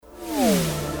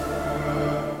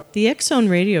The X Zone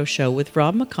Radio Show with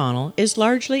Rob McConnell is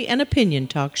largely an opinion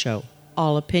talk show.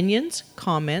 All opinions,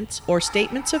 comments, or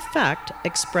statements of fact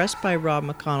expressed by Rob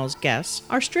McConnell's guests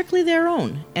are strictly their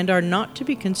own and are not to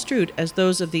be construed as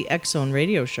those of the X Zone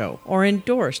Radio Show or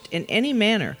endorsed in any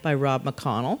manner by Rob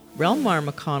McConnell, Relmar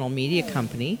McConnell Media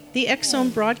Company, the X Zone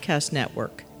Broadcast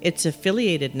Network, its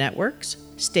affiliated networks,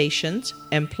 stations,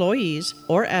 employees,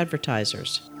 or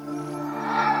advertisers.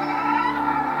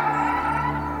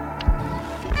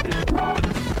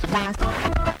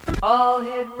 All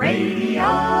Hit Radio.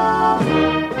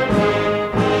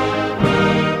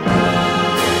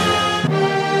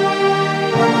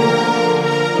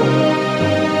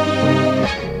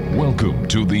 Welcome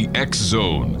to the X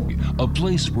Zone, a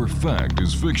place where fact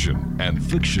is fiction and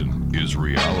fiction is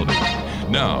reality.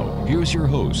 Now, here's your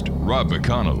host, Rob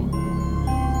McConnell.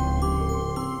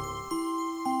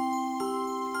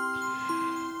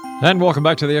 And welcome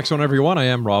back to the X Zone, everyone. I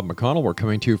am Rob McConnell. We're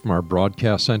coming to you from our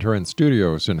broadcast center and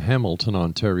studios in Hamilton,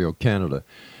 Ontario, Canada.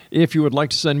 If you would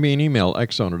like to send me an email,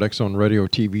 xzone at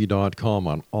xzoneradiotv.com,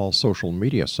 on all social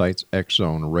media sites,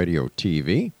 Xzone Radio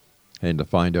TV. And to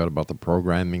find out about the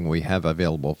programming we have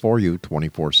available for you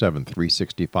 24/7,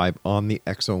 365 on the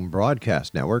X Zone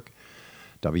Broadcast Network,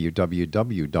 www.xzbn.net.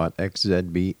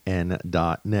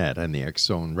 And the X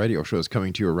Zone Radio Show is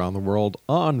coming to you around the world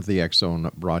on the X Zone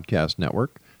Broadcast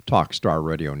Network, Talkstar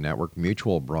Radio Network,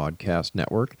 Mutual Broadcast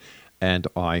Network, and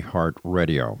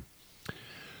iHeartRadio.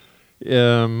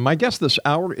 My guest this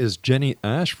hour is Jenny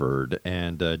Ashford,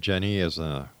 and Jenny is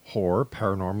a horror,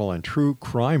 paranormal, and true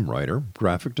crime writer,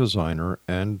 graphic designer,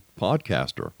 and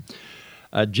podcaster.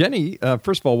 Jenny,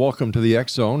 first of all, welcome to the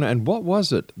X Zone, and what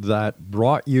was it that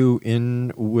brought you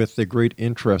in with the great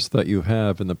interest that you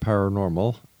have in the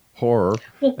paranormal, horror,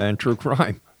 and true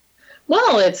crime?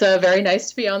 Well, it's very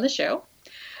nice to be on the show.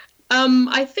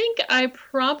 I think I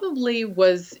probably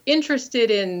was interested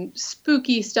in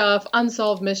spooky stuff,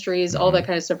 unsolved mysteries, all that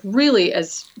kind of stuff, really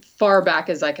as far back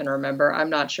as I can remember. I'm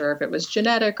not sure if it was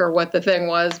genetic or what the thing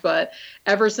was, but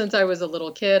ever since I was a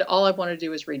little kid, all I wanted to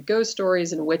do was read ghost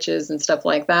stories and witches and stuff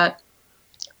like that.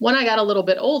 When I got a little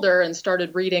bit older and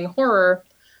started reading horror,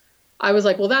 I was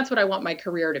like, well, that's what I want my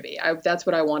career to be. That's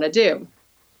what I want to do.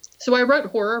 So I wrote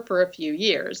horror for a few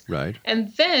years. Right.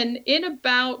 And then in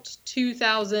about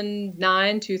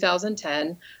 2009,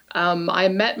 2010, I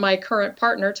met my current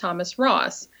partner, Thomas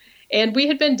Ross. And we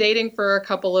had been dating for a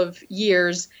couple of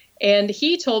years. And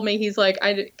he told me, he's like,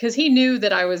 because he knew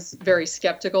that I was very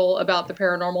skeptical about the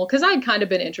paranormal, because I'd kind of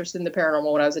been interested in the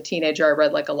paranormal when I was a teenager. I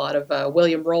read like a lot of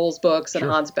William Roll's books and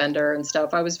Hans Bender and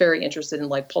stuff. I was very interested in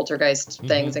like poltergeist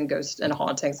things and ghosts and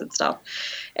hauntings and stuff.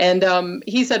 And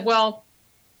he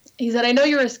said, I know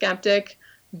you're a skeptic,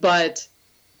 but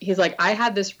he's like, I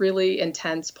had this really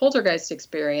intense poltergeist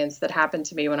experience that happened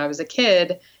to me when I was a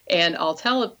kid, and I'll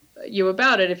tell you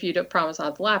about it if you don't promise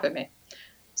not to laugh at me.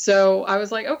 So I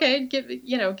was like, okay, give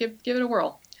it a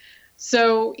whirl.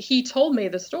 So he told me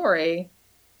the story,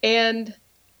 and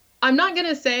I'm not going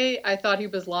to say I thought he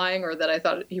was lying or that I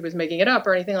thought he was making it up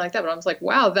or anything like that, but I was like,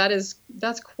 wow, that's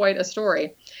quite a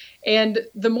story. And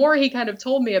the more he kind of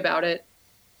told me about it,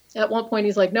 at one point,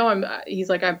 he's like,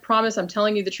 I promise I'm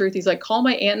telling you the truth. He's like, call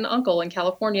my aunt and uncle in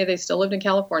California. They still lived in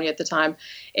California at the time.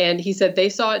 And he said, they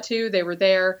saw it too. They were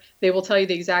there. They will tell you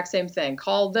the exact same thing.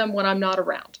 Call them when I'm not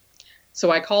around.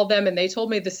 So I called them and they told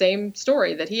me the same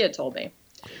story that he had told me.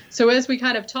 So as we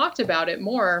kind of talked about it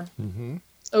more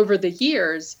over the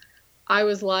years, I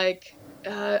was like,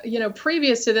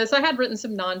 previous to this, I had written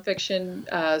some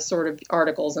nonfiction sort of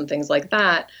articles and things like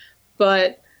that.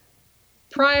 But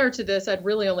prior to this, I'd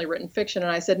really only written fiction.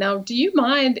 And I said, now, do you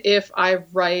mind if I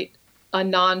write a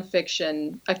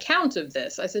nonfiction account of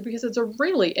this? I said, because it's a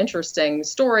really interesting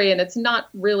story and it's not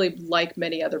really like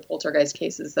many other poltergeist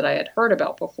cases that I had heard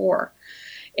about before.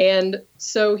 And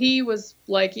so he was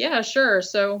like, yeah, sure.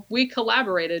 So we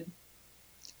collaborated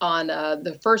on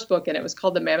the first book, and it was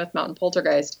called The Mammoth Mountain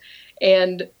Poltergeist.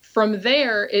 And from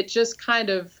there, it just kind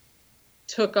of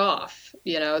took off.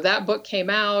 That book came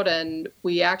out and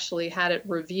we actually had it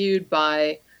reviewed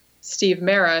by Steve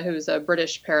Mera, who's a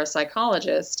British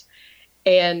parapsychologist.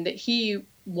 And he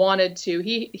wanted to,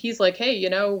 he's like, hey,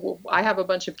 I have a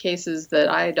bunch of cases that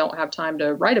I don't have time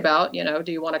to write about.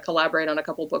 Do you want to collaborate on a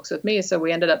couple books with me? So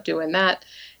we ended up doing that.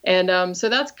 And so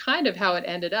that's kind of how it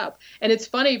ended up. And it's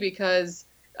funny because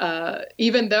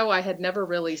even though I had never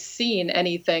really seen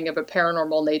anything of a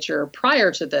paranormal nature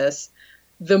prior to this,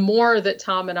 the more that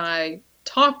Tom and I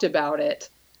talked about it,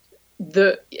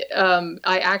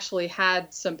 I actually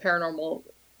had some paranormal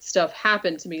stuff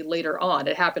happen to me later on.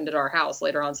 It happened at our house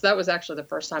later on. So that was actually the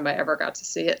first time I ever got to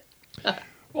see it.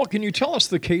 Well, can you tell us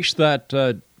the case that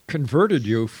converted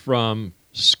you from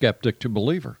skeptic to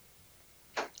believer?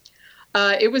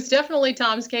 It was definitely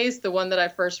Tom's case, the one that I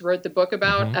first wrote the book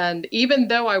about. Mm-hmm. And even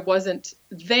though I wasn't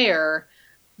there,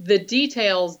 the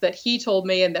details that he told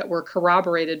me and that were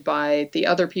corroborated by the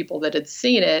other people that had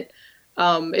seen it,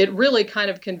 it really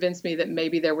kind of convinced me that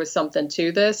maybe there was something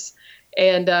to this.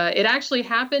 And it actually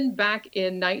happened back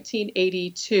in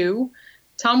 1982.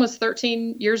 Tom was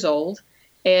 13 years old,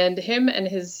 and him and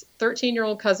his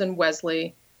 13-year-old cousin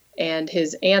Wesley and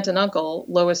his aunt and uncle,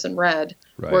 Lois and Red,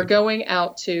 were going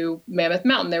out to Mammoth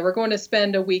Mountain. They were going to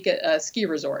spend a week at a ski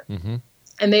resort. Mm-hmm.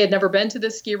 And they had never been to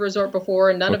this ski resort before,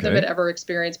 and none of them had ever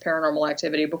experienced paranormal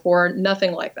activity before,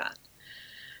 nothing like that.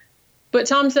 But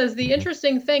Tom says the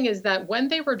interesting thing is that when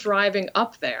they were driving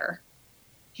up there,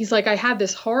 he's like, I had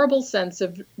this horrible sense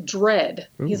of dread.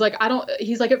 Ooh. He's like,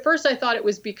 at first I thought it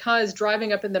was because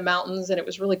driving up in the mountains and it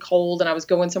was really cold and I was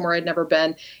going somewhere I'd never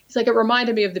been. He's like, it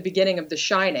reminded me of the beginning of The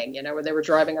Shining, where they were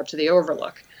driving up to the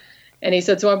Overlook. And he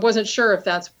said, so I wasn't sure if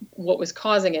that's what was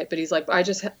causing it, but he's like, I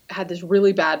just had this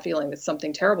really bad feeling that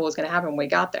something terrible was going to happen when we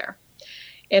got there.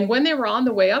 And when they were on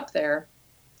the way up there,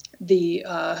 the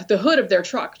hood of their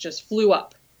truck just flew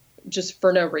up, just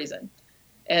for no reason.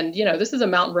 And, this is a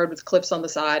mountain road with cliffs on the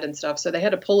side and stuff. So they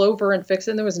had to pull over and fix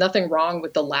it. And there was nothing wrong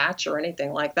with the latch or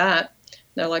anything like that. And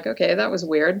they're like, okay, that was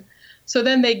weird. So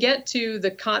then they get to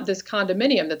this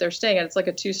condominium that they're staying at. It's like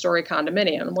a 2-story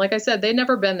condominium. And like I said, they'd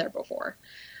never been there before.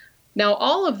 Now,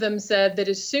 all of them said that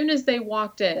as soon as they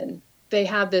walked in, they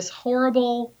had this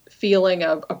horrible feeling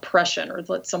of oppression, or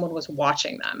that someone was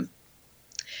watching them.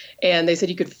 And they said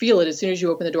you could feel it as soon as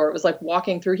you open the door. It was like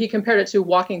walking through, he compared it to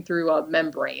walking through a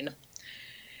membrane.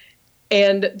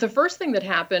 And the first thing that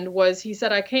happened was, he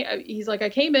said, I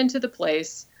came into the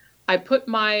place, I put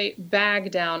my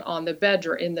bag down on the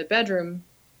bedroom, in the bedroom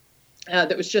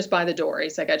that was just by the door.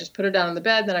 He's like, I just put it down on the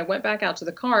bed. Then I went back out to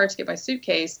the car to get my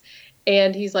suitcase.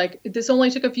 And he's like, this only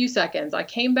took a few seconds. I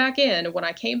came back in. When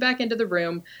I came back into the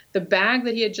room, the bag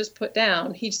that he had just put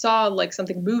down, he saw like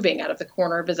something moving out of the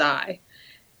corner of his eye.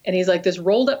 And he's like, this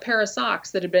rolled up pair of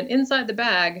socks that had been inside the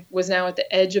bag was now at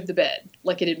the edge of the bed,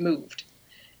 like it had moved.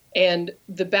 And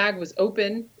the bag was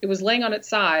open. It was laying on its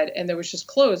side, and there was just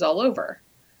clothes all over.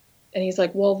 And he's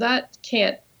like, well, that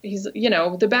can't,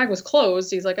 the bag was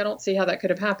closed. He's like, I don't see how that could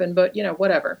have happened, but,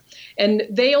 whatever. And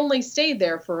they only stayed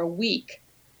there for a week.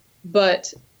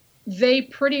 But they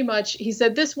pretty much, he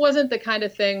said, this wasn't the kind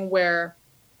of thing where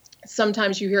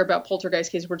sometimes you hear about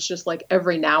poltergeist cases where it's just like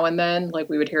every now and then, like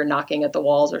we would hear knocking at the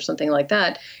walls or something like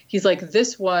that. He's like,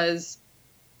 this was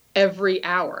every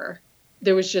hour.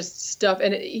 There was just stuff.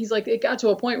 And he's like, it got to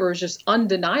a point where it was just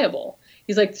undeniable.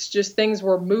 He's like, it's just things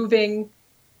were moving,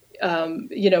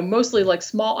 mostly like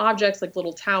small objects, like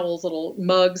little towels, little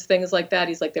mugs, things like that.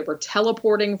 He's like, they were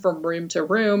teleporting from room to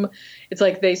room. It's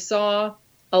like they saw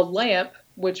a lamp,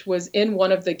 which was in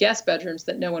one of the guest bedrooms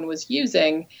that no one was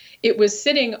using. It was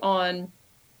sitting on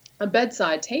a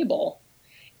bedside table,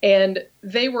 and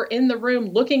they were in the room,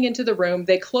 looking into the room.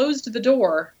 They closed the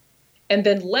door, and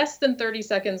then less than 30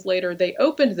 seconds later, they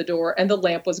opened the door, and the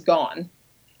lamp was gone.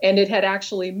 And it had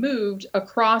actually moved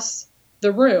across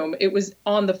the room. It was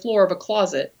on the floor of a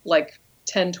closet, like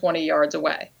 10, 20 yards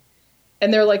away.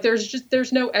 And they're like,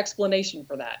 there's no explanation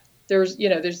for that. There's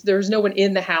no one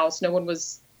in the house. No one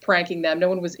was pranking them. No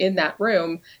one was in that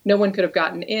room. No one could have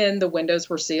gotten in. The windows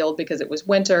were sealed because it was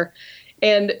winter,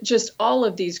 and just all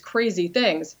of these crazy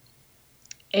things.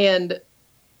 And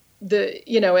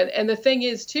the thing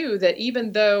is too, that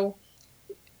even though,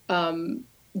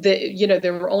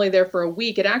 they were only there for a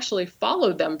week, it actually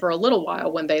followed them for a little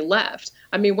while when they left.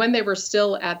 I mean, when they were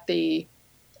still at the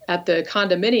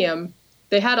condominium,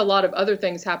 they had a lot of other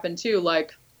things happen too.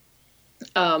 Like,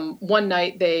 one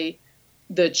night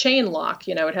the chain lock,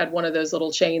 it had one of those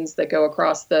little chains that go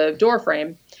across the door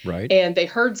frame. Right. And they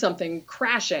heard something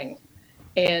crashing,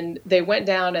 and they went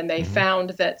down and they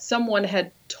found that someone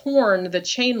had torn the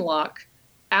chain lock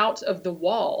out of the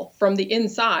wall from the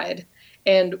inside.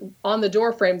 And on the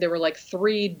door frame, there were like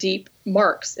 3 deep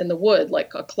marks in the wood,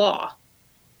 like a claw,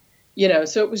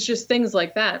 so it was just things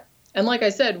like that. And like I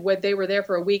said, they were there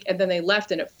for a week, and then they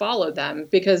left, and it followed them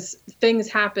because things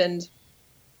happened.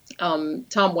 Tom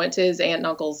went to his aunt and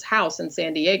uncle's house in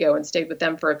San Diego and stayed with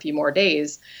them for a few more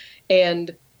days,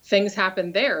 and things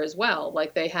happened there as well.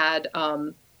 Like they had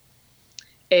Tom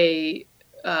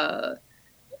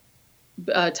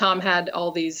had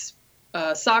all these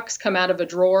socks come out of a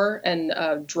drawer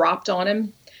and dropped on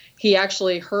him. He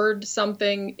actually heard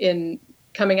something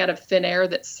coming out of thin air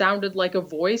that sounded like a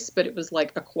voice, but it was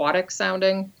like aquatic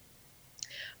sounding.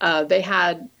 They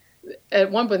had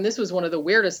at one point, this was one of the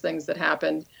weirdest things that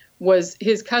happened, was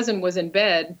his cousin was in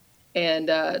bed and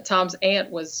Tom's aunt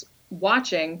was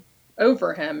watching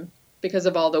over him because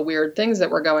of all the weird things that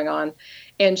were going on.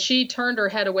 And she turned her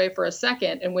head away for a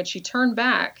second. And when she turned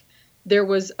back, there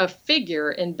was a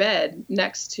figure in bed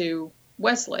next to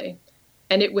Wesley.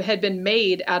 And it had been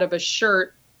made out of a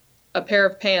shirt, a pair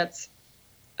of pants,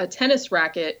 a tennis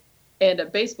racket, and a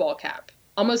baseball cap.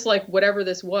 Almost like whatever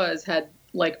this was had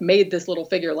like made this little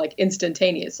figure like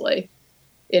instantaneously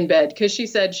in bed. Because she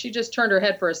said she just turned her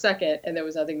head for a second and there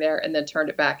was nothing there, and then turned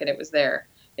it back and it was there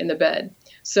in the bed.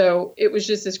 So it was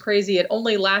just as crazy. It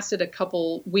only lasted a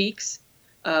couple weeks,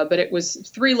 but it was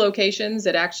 3 locations.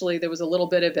 There was a little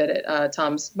bit of it at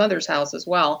Tom's mother's house as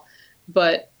well.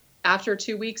 But after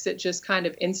 2 weeks, it just kind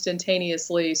of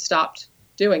instantaneously stopped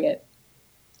doing it.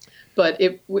 But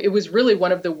it was really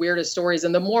one of the weirdest stories.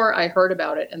 And the more I heard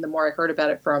about it, and the more I heard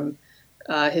about it from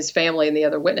his family and the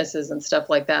other witnesses and stuff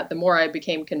like that, the more I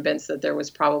became convinced that there was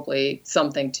probably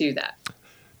something to that.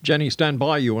 Jenny, stand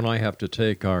by. You and I have to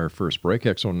take our first break.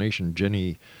 X-Zone Nation,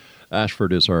 Jenny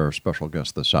Ashford is our special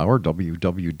guest this hour.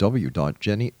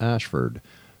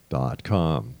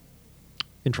 www.jennyashford.com.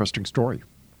 Interesting story.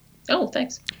 Oh,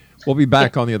 thanks. We'll be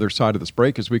back on the other side of this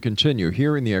break as we continue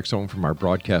here in the X-Zone from our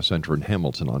broadcast center in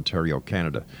Hamilton, Ontario,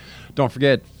 Canada. Don't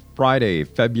forget, Friday,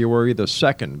 February the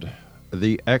 2nd,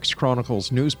 the X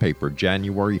Chronicles newspaper,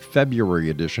 January-February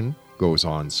edition, goes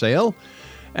on sale.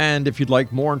 And if you'd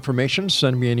like more information,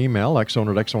 send me an email,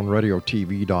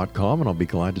 xzone@xzoneradiotv.com, and I'll be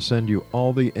glad to send you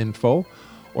all the info.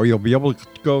 Or you'll be able to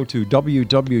go to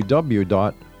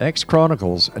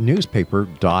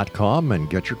www.xchroniclesnewspaper.com and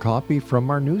get your copy from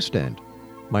our newsstand.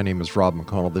 My name is Rob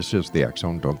McConnell. This is the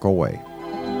X-Zone. Don't go away.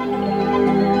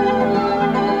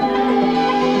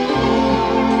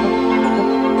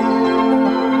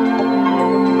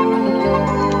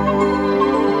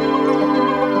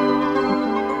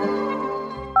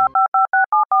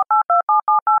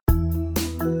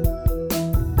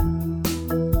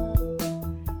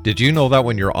 Did you know that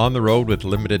when you're on the road with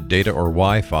limited data or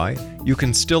Wi-Fi, you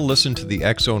can still listen to the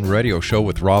X-Zone radio show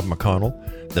with Rob McConnell,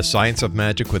 The Science of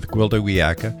Magic with Gwilda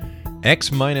Wiyaka,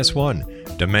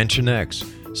 X-1, Dimension X,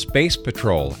 Space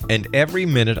Patrol, and every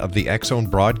minute of the X-Zone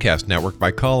broadcast network by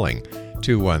calling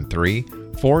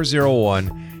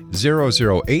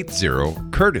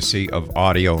 213-401-0080, courtesy of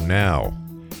Audio Now.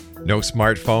 No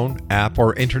smartphone, app,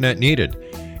 or internet needed.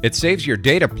 It saves your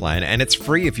data plan, and it's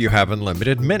free if you have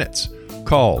unlimited minutes.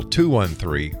 Call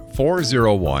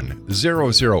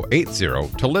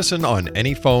 213-401-0080 to listen on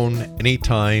any phone,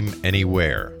 anytime,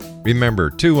 anywhere. Remember,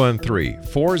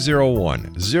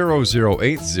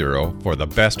 213-401-0080 for the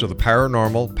best of the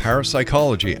paranormal,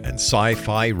 parapsychology, and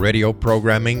sci-fi radio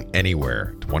programming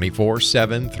anywhere,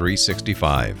 24/7,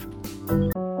 365.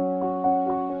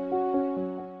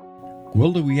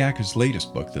 Gwilda Wiyaka's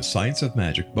latest book, The Science of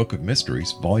Magic, Book of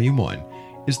Mysteries, Volume 1,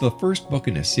 is the first book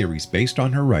in a series based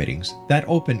on her writings that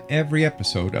open every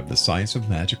episode of the Science of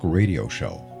Magic radio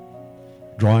show.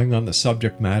 Drawing on the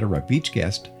subject matter of each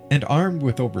guest and armed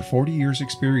with over 40 years'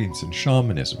 experience in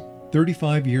shamanism,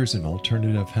 35 years in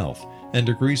alternative health, and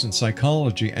degrees in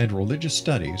psychology and religious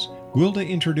studies, Gwilda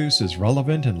introduces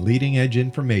relevant and leading-edge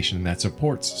information that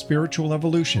supports spiritual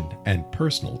evolution and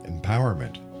personal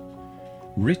empowerment.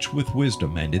 Rich with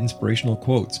wisdom and inspirational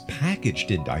quotes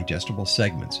packaged in digestible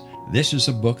segments, this is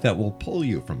a book that will pull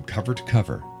you from cover to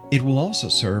cover. It will also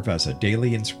serve as a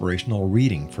daily inspirational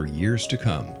reading for years to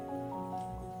come.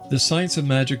 The Science of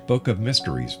Magic Book of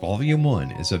Mysteries, Volume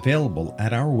 1 is available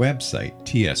at our website,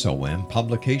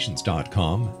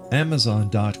 tsompublications.com,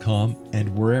 amazon.com,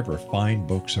 and wherever fine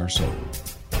books are sold.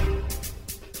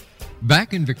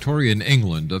 Back in Victorian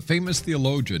England, a famous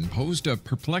theologian posed a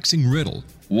perplexing riddle.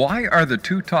 Why are the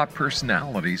 2 top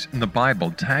personalities in the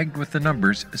Bible tagged with the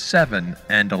numbers 7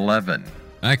 and 11?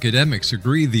 Academics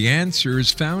agree the answer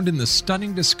is found in the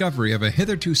stunning discovery of a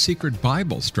hitherto secret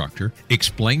Bible structure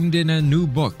explained in a new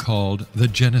book called The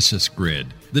Genesis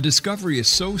Grid. The discovery is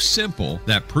so simple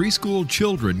that preschool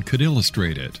children could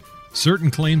illustrate it.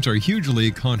 Certain claims are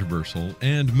hugely controversial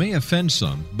and may offend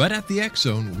some, but at the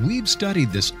X-Zone, we've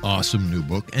studied this awesome new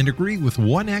book and agree with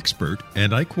one expert,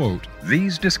 and I quote,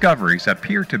 "These discoveries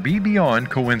appear to be beyond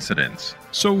coincidence."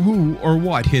 So who or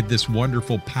what hid this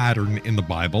wonderful pattern in the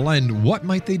Bible, and what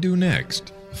might they do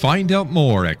next? Find out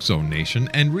more, X-Zone Nation,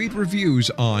 and read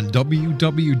reviews on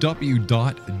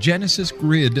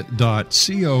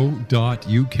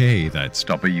www.genesisgrid.co.uk. That's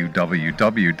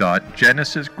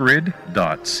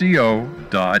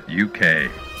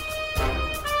www.genesisgrid.co.uk.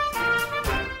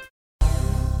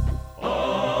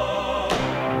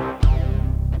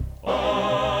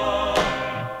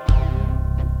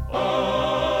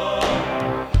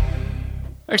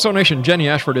 XO Nation, Jenny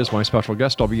Ashford is my special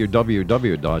guest,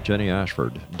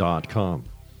 www.jennyashford.com.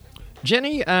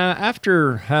 Jenny,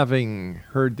 after having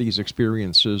heard these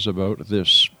experiences about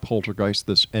this poltergeist,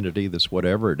 this entity, this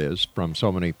whatever it is, from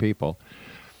so many people,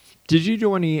 did you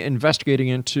do any investigating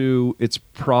into its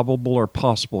probable or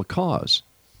possible cause?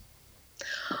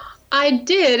 I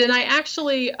did, and I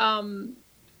actually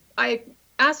I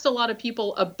asked a lot of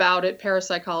people about it,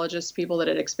 parapsychologists, people that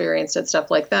had experienced it,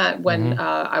 stuff like that, when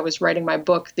I was writing my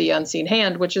book, The Unseen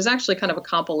Hand, which is actually kind of a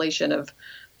compilation of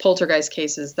poltergeist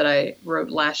cases that I wrote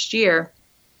last year.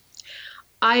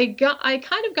 I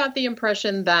kind of got the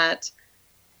impression that,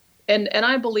 and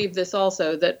I believe this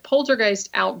also, that poltergeist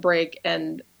outbreak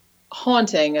and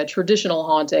haunting, a traditional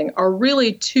haunting, are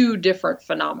really two different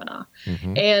phenomena.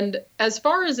 And as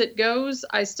far as it goes,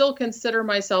 I still consider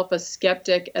myself a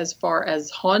skeptic as far as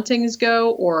hauntings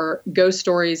go, or ghost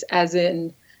stories as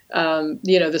in,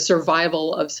 the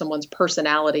survival of someone's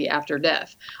personality after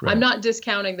death. Right. I'm not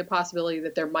discounting the possibility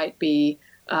that there might be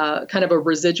kind of a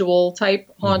residual type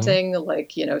haunting,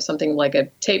 like, something like a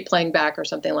tape playing back or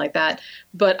something like that.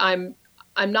 But I'm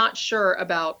not sure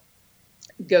about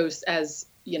ghosts as,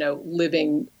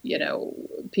 living,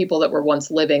 people that were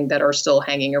once living that are still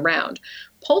hanging around.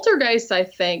 Poltergeists, I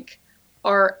think,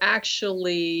 are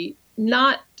actually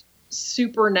not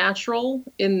supernatural.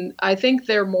 I think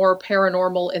they're more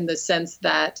paranormal in the sense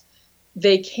that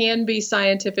they can be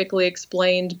scientifically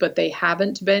explained, but they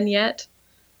haven't been yet.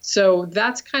 So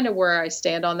that's kind of where I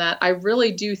stand on that. I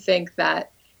really do think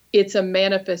that it's a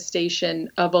manifestation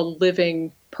of a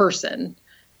living person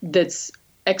that's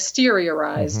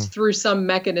exteriorized through some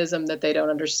mechanism that they don't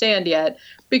understand yet.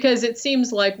 Because it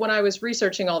seems like when I was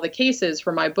researching all the cases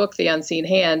for my book, The Unseen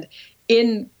Hand,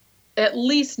 in at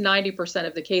least 90%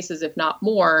 of the cases, if not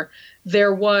more,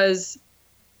 there was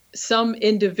some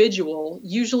individual,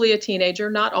 usually a teenager,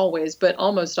 not always, but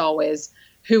almost always,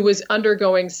 who was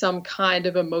undergoing some kind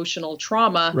of emotional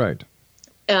trauma. Right.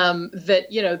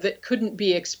 That couldn't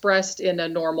be expressed in a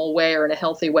normal way or in a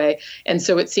healthy way. And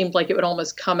so it seemed like it would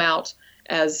almost come out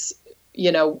as,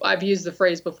 I've used the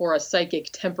phrase before, a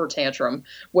psychic temper tantrum,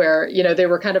 where, they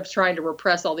were kind of trying to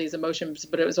repress all these emotions,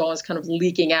 but it was always kind of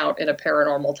leaking out in a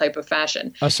paranormal type of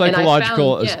fashion. A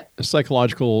psychological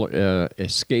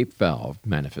escape valve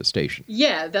manifestation.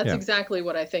 Yeah, that's exactly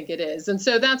what I think it is. And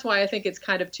so that's why I think it's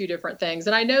kind of two different things.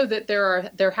 And I know that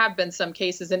there have been some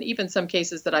cases, and even some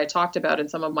cases that I talked about in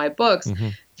some of my books,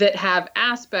 that have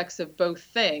aspects of both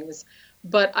things,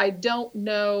 but I don't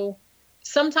know.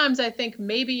 Sometimes I think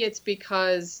maybe it's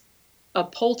because a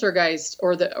poltergeist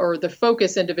or the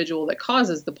focus individual that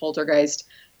causes the poltergeist,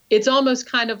 it's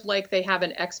almost kind of like they have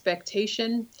an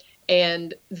expectation,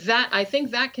 and that I think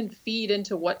that can feed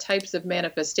into what types of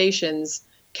manifestations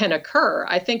can occur.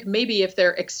 I think maybe if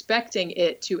they're expecting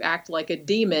it to act like a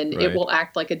demon, it will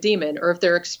act like a demon, or if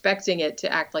they're expecting it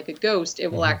to act like a ghost,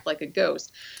 it will act like a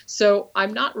ghost. So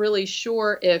I'm not really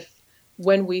sure if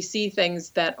when we see things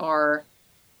that are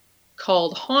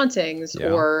called hauntings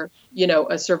or,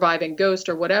 a surviving ghost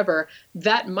or whatever,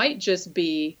 that might just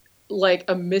be like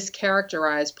a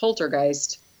mischaracterized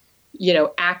poltergeist,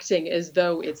 acting as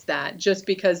though it's that, just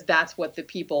because that's what the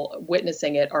people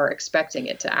witnessing it are expecting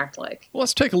it to act like. Well,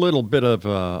 let's take a little bit of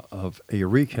a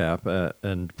recap,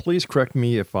 and please correct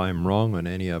me if I'm wrong on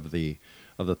any of the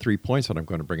 3 points that I'm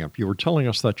going to bring up. You were telling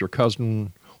us that your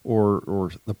cousin or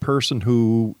the person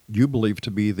who you believe to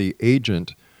be the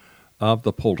agent of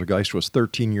the poltergeist was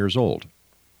 13 years old.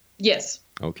 Yes.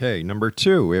 Okay. Number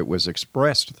 2, it was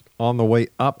expressed on the way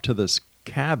up to this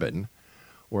cabin,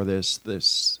 or this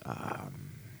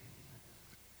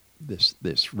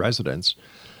residence,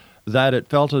 that it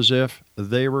felt as if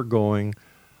they were going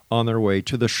on their way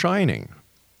to The Shining.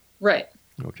 Right.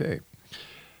 Okay.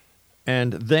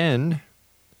 And then,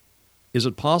 is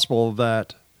it possible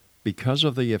that because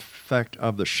of the effect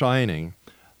of The Shining,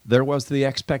 there was the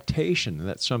expectation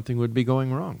that something would be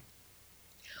going wrong?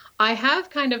 I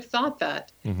have kind of thought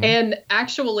that. And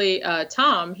actually,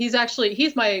 Tom, he's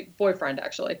my boyfriend,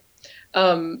 actually.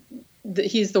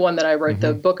 He's the one that I wrote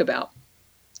the book about.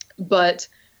 But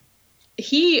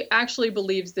he actually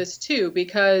believes this too,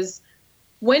 because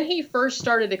when he first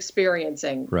started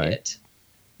experiencing it,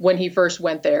 when he first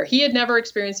went there, he had never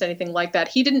experienced anything like that.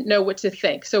 He didn't know what to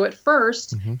think. So at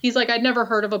first, he's like, I'd never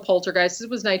heard of a poltergeist.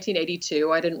 It was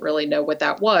 1982. I didn't really know what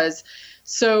that was.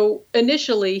 So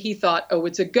initially he thought, oh,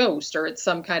 it's a ghost or it's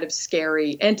some kind of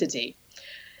scary entity.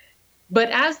 But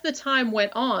as the time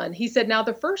went on, he said, now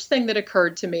the first thing that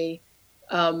occurred to me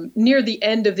near the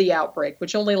end of the outbreak,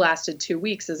 which only lasted 2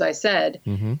 weeks, as I said,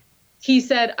 he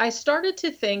said, I started to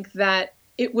think that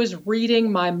it was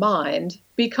reading my mind,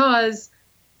 because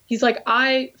he's like,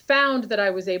 I found that I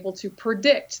was able to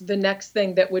predict the next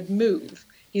thing that would move.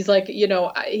 He's like,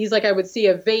 I would see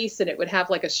a vase and it would have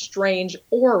like a strange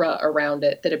aura around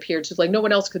it that appeared to, like, no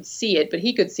one else could see it, but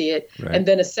he could see it. Right. And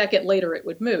then a second later it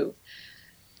would move.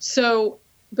 So,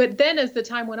 but then as the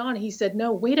time went on, he said,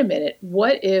 no, wait a minute.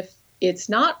 What if it's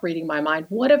not reading my mind?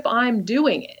 What if I'm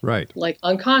doing it? Right. Like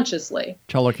unconsciously.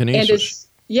 Telekinesis.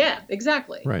 Yeah,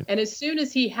 exactly. Right. And as soon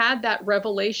as he had that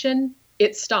revelation,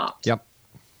 it stopped. Yep.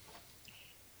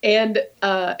 And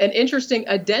an interesting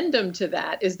addendum to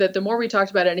that is that the more we talked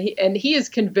about it, and he is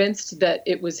convinced that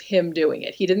it was him doing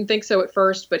it. He didn't think so at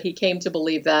first, but he came to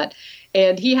believe that.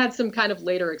 And he had some kind of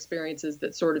later experiences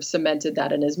that sort of cemented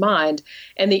that in his mind.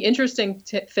 And the interesting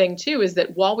thing, too, is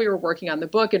that while we were working on the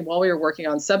book and while we were working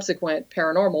on subsequent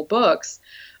paranormal books,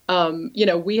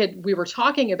 we were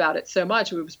talking about it so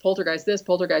much. It was poltergeist this,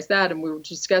 poltergeist that, and we were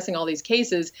discussing all these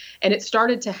cases. And it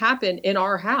started to happen in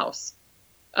our house.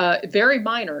 Very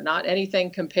minor, not anything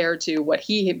compared to what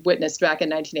he had witnessed back in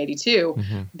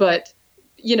 1982, but,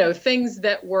 things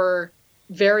that were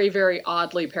very, very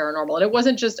oddly paranormal. And it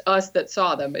wasn't just us that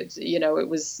saw them. It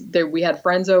was there. We had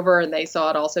friends over and they saw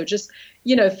it also. Just,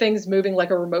 things moving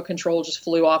like a remote control just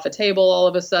flew off a table all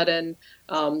of a sudden.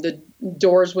 The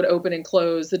doors would open and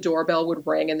close. The doorbell would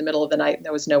ring in the middle of the night and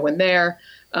there was no one there.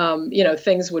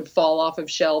 Things would fall off of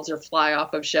shelves or fly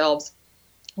off of shelves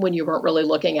when you weren't really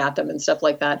looking at them and stuff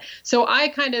like that. So I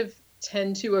kind of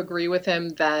tend to agree with him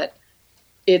that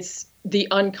it's the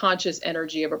unconscious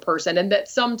energy of a person, and that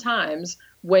sometimes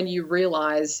when you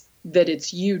realize that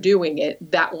it's you doing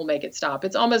it, that will make it stop.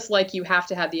 It's almost like you have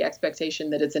to have the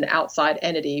expectation that it's an outside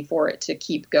entity for it to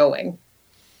keep going.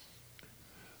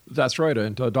 That's right.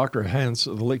 And the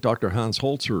late Dr. Hans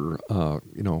Holzer,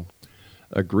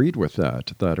 agreed with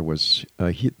that it was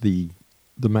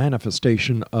the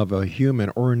manifestation of a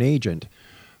human or an agent,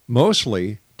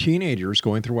 mostly teenagers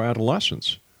going through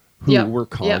adolescence, who were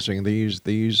causing this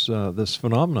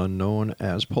phenomenon known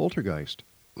as poltergeist.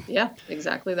 Yeah,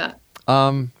 exactly that.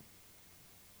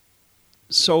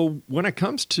 So when it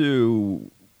comes to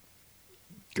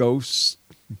ghosts,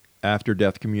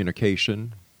 after-death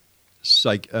communication,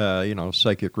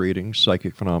 psychic readings,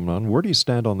 psychic phenomenon, where do you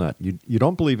stand on that? You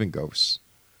don't believe in ghosts?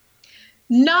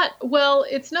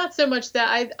 It's not so much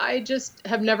that I just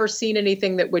have never seen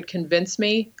anything that would convince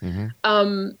me.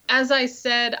 As I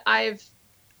said,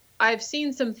 I've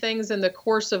seen some things in the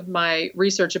course of my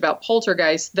research about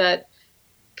poltergeist that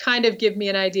kind of give me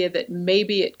an idea that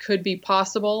maybe it could be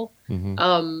possible.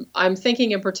 I'm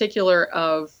thinking in particular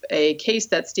of a case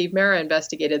that Steve Mera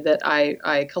investigated that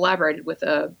I collaborated with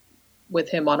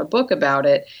him on a book about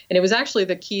it. And it was actually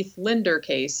the Keith Linder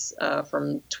case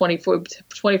from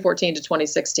 2014 to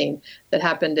 2016 that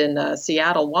happened in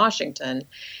Seattle, Washington.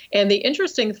 And the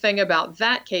interesting thing about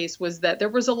that case was that there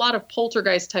was a lot of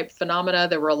poltergeist type phenomena.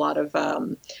 There were a lot of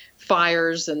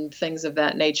fires and things of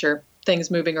that nature, things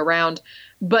moving around.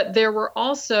 But there were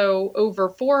also over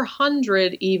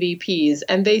 400 EVPs,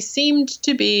 and they seemed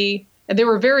to be, and they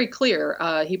were very clear.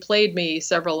 He played me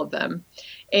several of them.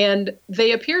 And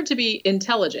they appeared to be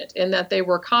intelligent in that they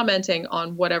were commenting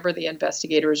on whatever the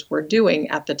investigators were doing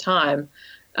at the time.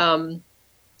 There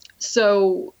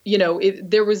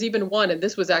was even one, and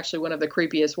this was actually one of the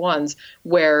creepiest ones,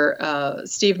 where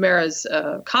Steve Mera's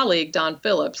colleague, Don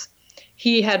Phillips,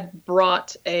 he had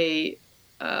brought a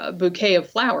bouquet of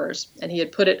flowers, and he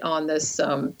had put it on this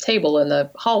table in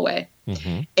the hallway.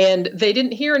 And they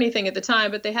didn't hear anything at the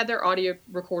time, but they had their audio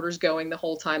recorders going the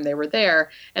whole time they were there.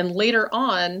 And later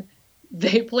on,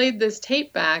 they played this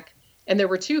tape back, and there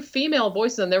were two female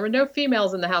voices, and there were no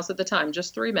females in the house at the time,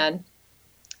 just three men.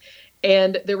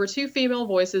 And there were two female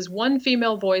voices. One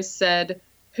female voice said,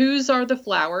 "Whose are the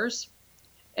flowers?"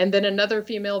 And then another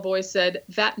female voice said,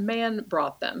 "That man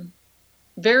brought them,"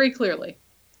 very clearly.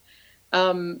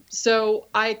 So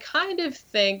I kind of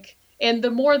think, and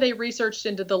the more they researched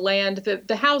into the land,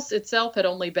 the house itself had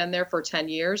only been there for 10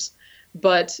 years,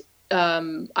 but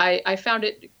I found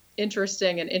it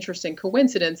interesting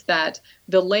coincidence that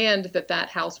the land that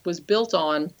house was built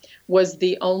on was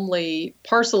the only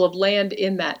parcel of land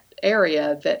in that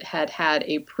area that had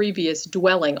a previous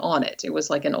dwelling on it. It was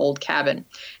like an old cabin.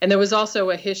 And there was also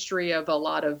a history of a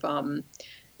lot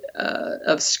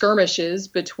of skirmishes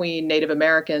between Native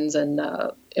Americans and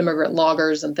immigrant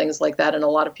loggers and things like that. And a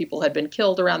lot of people had been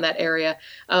killed around that area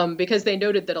because they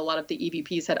noted that a lot of the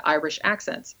EVPs had Irish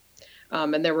accents.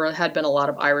 And there had been a lot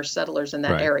of Irish settlers in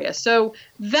that area. So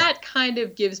that kind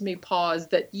of gives me pause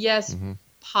that, yes,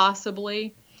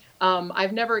 possibly.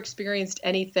 I've never experienced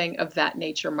anything of that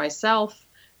nature myself.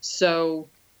 So,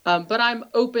 But I'm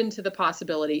open to the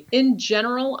possibility. In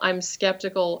general, I'm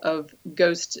skeptical of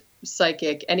ghost,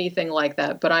 psychic, anything like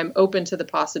that. But I'm open to the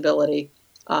possibility.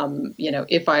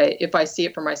 If I see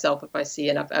it for myself, if I see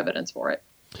enough evidence for it.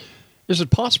 Is it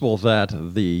possible that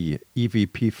the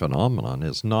EVP phenomenon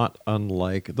is not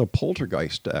unlike the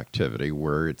poltergeist activity,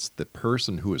 where it's the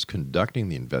person who is conducting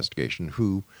the investigation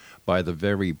who, by the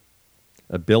very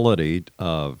ability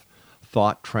of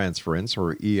thought transference,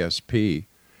 or ESP,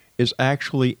 is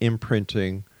actually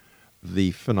imprinting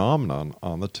the phenomenon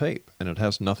on the tape, and it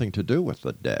has nothing to do with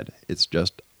the dead. It's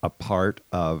just a part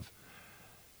of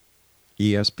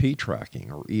ESP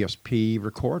tracking or ESP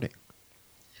recording.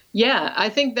 Yeah, I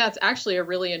think that's actually a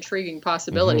really intriguing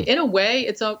possibility. In a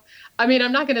way,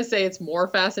 I'm not going to say it's more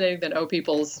fascinating than,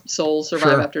 people's souls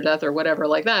survive after death or whatever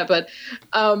like that. But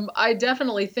I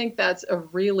definitely think that's a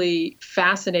really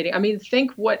fascinating. I mean,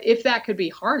 think what if that could be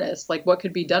harnessed, like what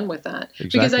could be done with that? Exactly.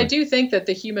 Because I do think that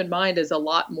the human mind is a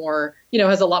lot more,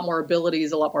 has a lot more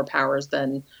abilities, a lot more powers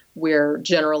than we're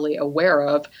generally aware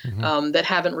of, that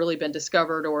haven't really been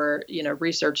discovered or,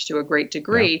 researched to a great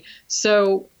degree. Yeah.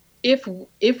 So if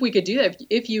we could do that,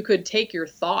 if you could take your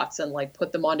thoughts and like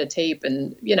put them onto tape,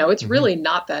 and it's really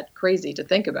not that crazy to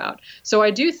think about. So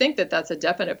I do think that that's a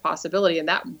definite possibility, and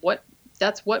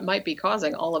that's what might be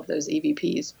causing all of those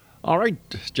EVPs. All right,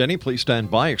 Jenny, please stand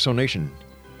by. Exonation.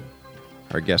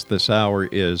 Our guest this hour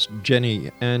is Jenny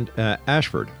and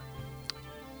Ashford.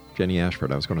 Jenny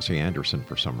Ashford. I was going to say Anderson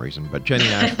for some reason, but Jenny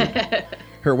Ashford.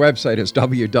 Her website is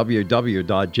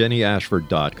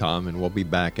www.jennyashford.com, and we'll be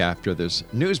back after this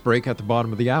news break at the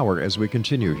bottom of the hour as we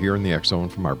continue here in the X Zone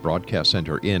from our broadcast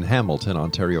center in Hamilton,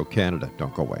 Ontario, Canada.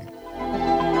 Don't go away.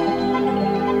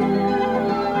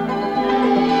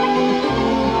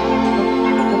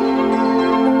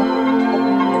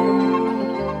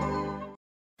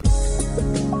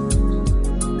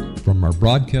 From our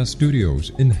broadcast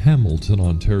studios in Hamilton,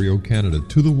 Ontario, Canada,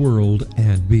 to the world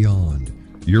and beyond.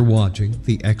 You're watching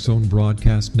the X Zone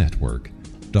Broadcast Network,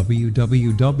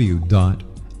 www.xzbn.net.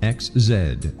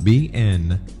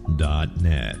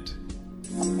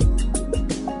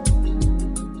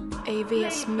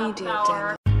 AVS Media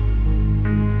Den.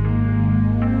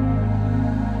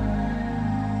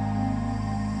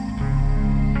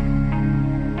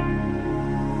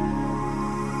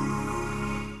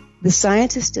 The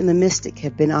scientist and the mystic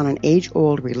have been on an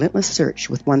age-old, relentless search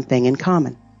with one thing in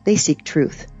common. They seek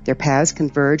truth. Their paths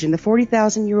converge in the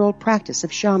 40,000-year-old practice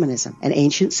of shamanism, an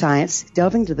ancient science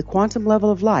delving to the quantum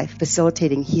level of life,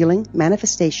 facilitating healing,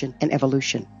 manifestation, and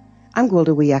evolution. I'm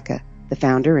Gwilda Wiyaka, the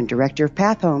founder and director of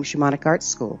Path Home Shamanic Arts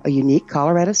School, a unique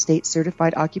Colorado State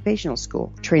certified occupational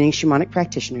school training shamanic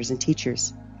practitioners and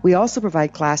teachers. We also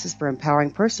provide classes for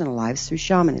empowering personal lives through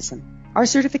shamanism. Our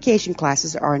certification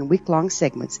classes are in week-long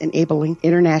segments enabling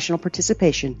international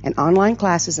participation, and online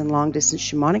classes and long-distance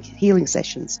shamanic healing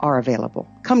sessions are available.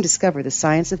 Come discover the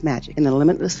science of magic in the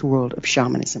limitless world of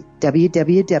shamanism.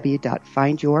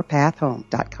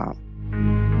 www.findyourpathhome.com.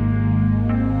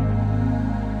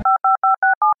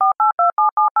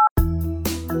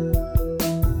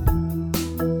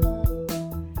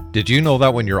 Did you know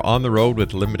that when you're on the road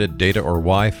with limited data or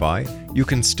Wi-Fi, you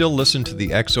can still listen to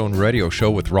the X Zone Radio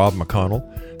Show with Rob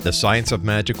McConnell, The Science of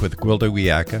Magic with Gwilda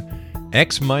Wiyaka,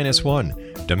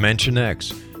 X-1, Dimension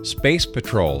X, Space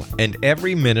Patrol, and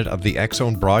every minute of the X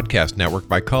Zone Broadcast Network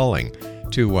by calling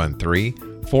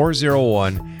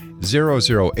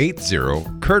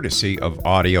 213-401-0080, courtesy of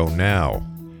Audio Now.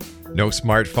 No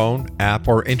smartphone, app,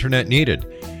 or internet needed.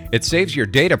 It saves your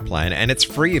data plan, and it's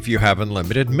free if you have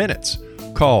unlimited minutes.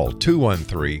 Call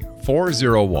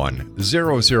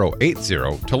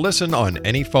 213-401-0080 to listen on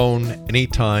any phone,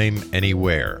 anytime,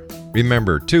 anywhere.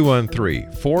 Remember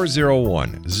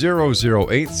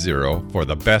 213-401-0080 for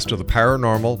the best of the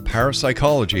paranormal,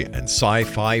 parapsychology, and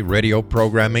sci-fi radio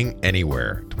programming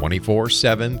anywhere,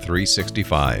 24/7,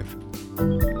 365.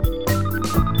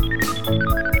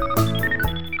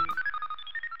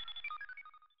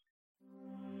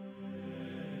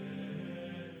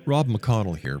 Rob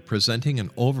McConnell here, presenting an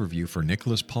overview for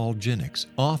Nicholas Paul Jennings,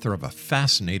 author of a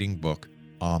fascinating book,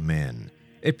 Amen.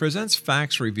 It presents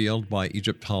facts revealed by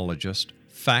Egyptologists,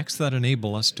 facts that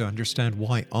enable us to understand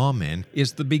why Amen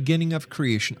is the beginning of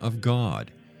creation of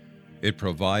God. It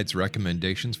provides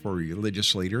recommendations for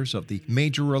religious leaders of the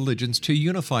major religions to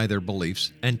unify their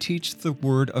beliefs and teach the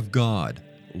Word of God.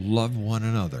 Love one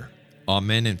another.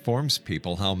 Amen informs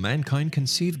people how mankind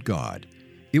conceived God.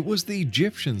 It was the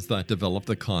Egyptians that developed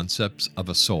the concepts of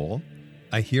a soul,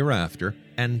 a hereafter,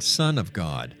 and Son of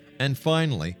God. And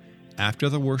finally, after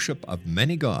the worship of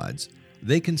many gods,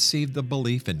 they conceived the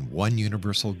belief in one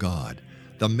universal God,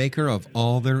 the maker of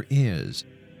all there is.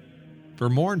 For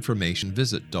more information,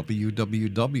 visit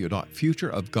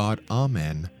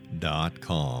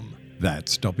www.futureofgodamen.com.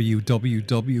 That's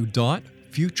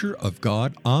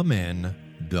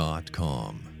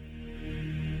www.futureofgodamen.com.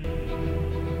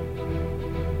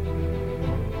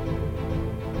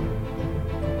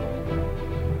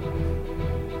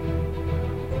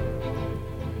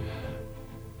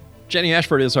 Jenny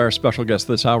Ashford is our special guest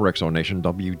this hour, X-Zone Nation,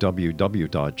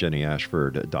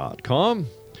 www.jennyashford.com.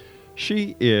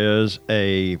 She is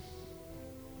a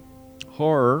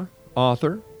horror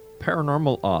author,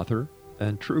 paranormal author,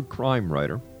 and true crime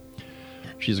writer.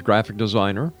 She's a graphic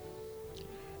designer,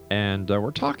 and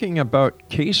we're talking about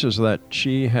cases that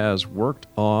she has worked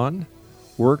on,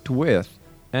 worked with,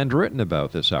 and written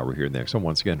about this hour here next. And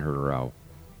once again, her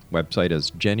website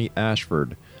is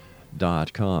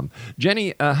jennyashford.com.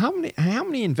 Jenny, how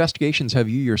many investigations have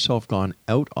you yourself gone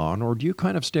out on, or do you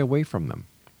kind of stay away from them?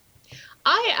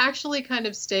 I actually kind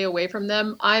of stay away from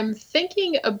them. I'm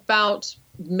thinking about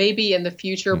maybe in the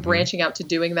future branching out to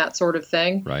doing that sort of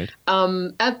thing. Right.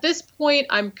 At this point,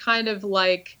 I'm kind of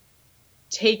like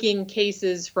taking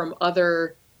cases from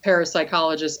other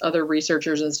parapsychologists, other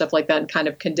researchers and stuff like that, and kind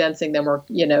of condensing them, or,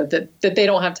 that they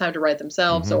don't have time to write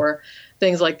themselves or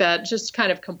things like that, just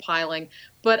kind of compiling.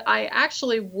 But I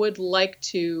actually would like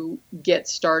to get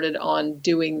started on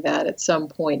doing that at some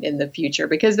point in the future,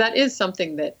 because that is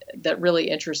something that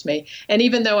really interests me. And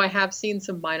even though I have seen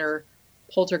some minor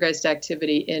poltergeist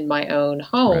activity in my own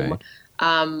home,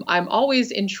 I'm always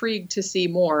intrigued to see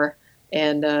more.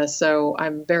 And so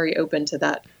I'm very open to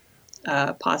that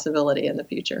possibility in the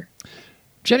future.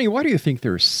 Jenny, why do you think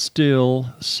there's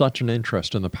still such an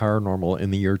interest in the paranormal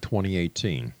in the year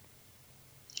 2018?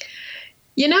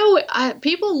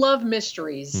 People love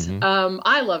mysteries.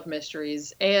 I love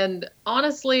mysteries. And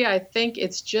honestly, I think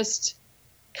it's just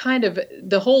kind of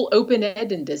the whole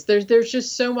open-endedness. There's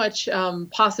just so much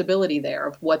possibility there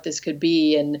of what this could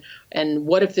be, and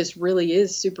what if this really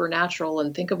is supernatural,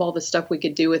 and think of all the stuff we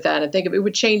could do with that, and think of it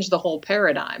would change the whole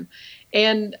paradigm.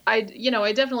 And I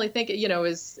definitely think,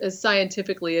 as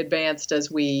scientifically advanced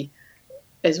as we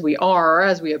are, or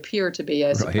as we appear to be,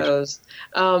 I suppose,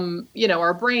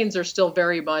 our brains are still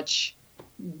very much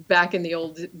back in the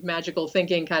old magical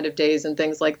thinking kind of days and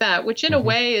things like that, which in a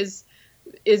way is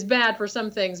bad for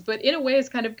some things, but in a way is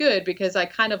kind of good, because I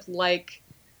kind of like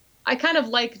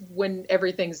when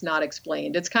everything's not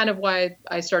explained. It's kind of why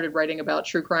I started writing about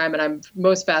true crime, and I'm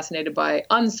most fascinated by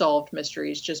unsolved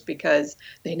mysteries, just because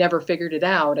they never figured it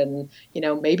out. And,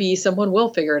 maybe someone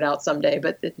will figure it out someday,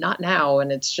 but not now.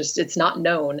 And it's not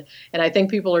known. And I think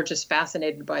people are just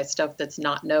fascinated by stuff that's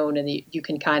not known, and you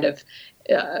can kind of,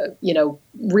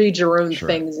 read your own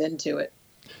things into it.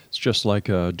 It's just like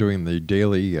doing the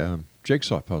daily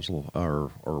jigsaw puzzle or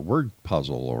word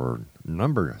puzzle or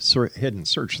number hidden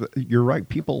search. You're right.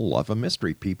 People love a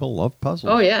mystery. People love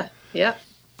puzzles. Oh, yeah. Yeah.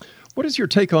 What is your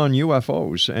take on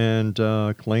UFOs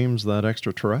and claims that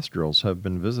extraterrestrials have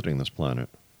been visiting this planet?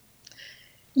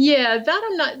 Yeah, that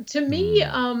I'm not. To me,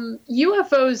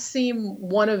 UFOs seem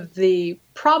one of the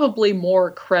probably more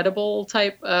credible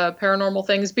type paranormal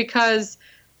things, because,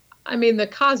 the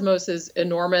cosmos is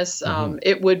enormous.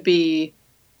 It would be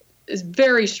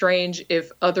very strange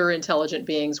if other intelligent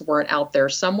beings weren't out there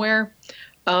somewhere.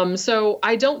 So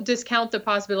I don't discount the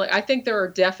possibility. I think there are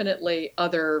definitely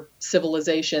other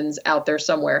civilizations out there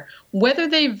somewhere. Whether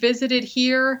they visited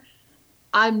here,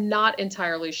 I'm not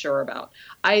entirely sure about.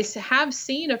 I have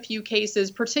seen a few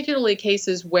cases, particularly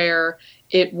cases where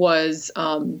it was,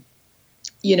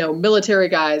 military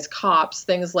guys, cops,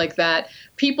 things like that,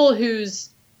 people whose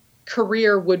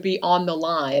career would be on the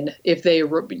line if they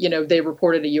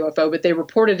reported a UFO, but they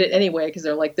reported it anyway because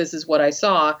they're like, this is what I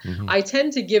saw. I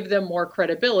tend to give them more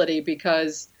credibility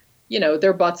because,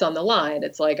 their butt's on the line.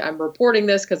 It's like, I'm reporting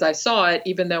this because I saw it,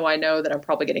 even though I know that I'm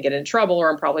probably going to get in trouble, or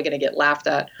I'm probably going to get laughed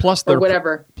at, or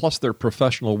whatever. Plus they're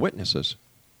professional witnesses.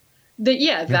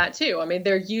 That too.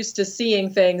 They're used to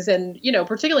seeing things, and,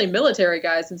 particularly military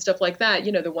guys and stuff like that,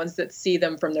 the ones that see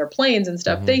them from their planes and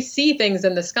stuff, they see things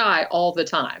in the sky all the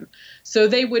time. So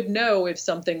they would know if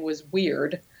something was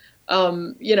weird.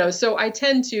 So I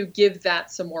tend to give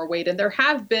that some more weight. And there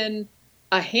have been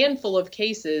a handful of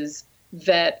cases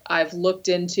that I've looked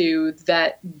into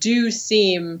that do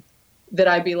seem that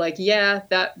I'd be like, yeah,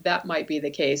 that might be the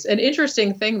case. An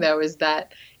interesting thing, though, is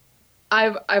that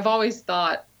I've always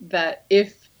thought that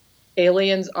if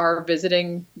aliens are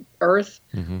visiting Earth,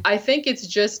 I think it's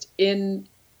just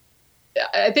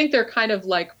I think they're kind of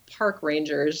like park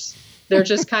rangers. They're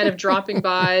just kind of dropping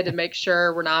by to make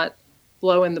sure we're not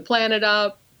blowing the planet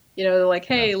up. They're like,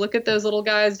 hey, look at those little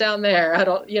guys down there. I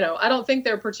don't think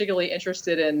they're particularly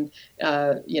interested in,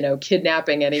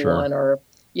 kidnapping anyone. Sure. Or,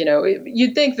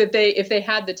 you'd think that if they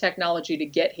had the technology to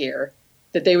get here,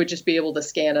 that they would just be able to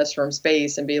scan us from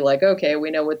space and be like, okay, we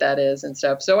know what that is and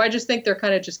stuff. So I just think they're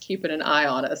kind of just keeping an eye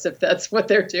on us if that's what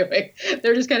they're doing.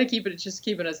 They're just kind of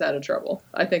keeping us out of trouble.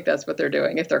 I think that's what they're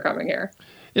doing if they're coming here.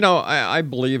 I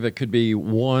believe it could be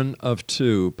one of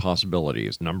two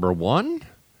possibilities. Number one,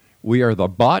 we are the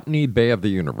Botany Bay of the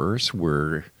universe,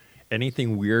 where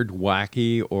anything weird,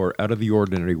 wacky, or out of the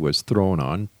ordinary was thrown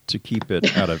on to keep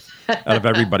it out of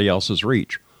everybody else's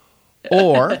reach.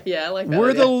 Or yeah, I like that we're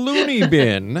idea. the loony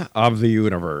bin of the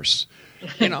universe.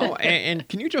 And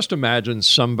can you just imagine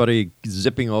somebody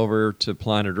zipping over to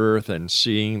planet Earth and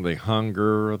seeing the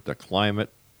hunger, the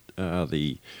climate,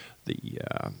 the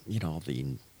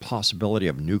possibility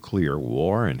of nuclear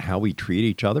war and how we treat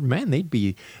each other? Man, they'd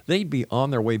be on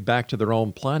their way back to their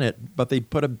own planet, but they'd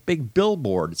put a big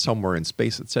billboard somewhere in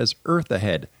space that says "Earth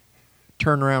ahead.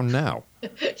 Turn around now."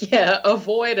 Yeah,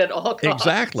 avoid at all costs.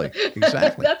 Exactly.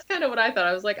 That's kind of what I thought.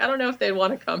 I was like, I don't know if they'd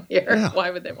want to come here. Yeah. Why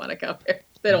would they want to come here?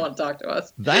 They don't want to talk to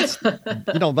us. That's the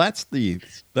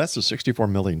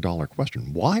 $64 million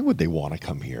question. Why would they want to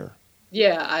come here?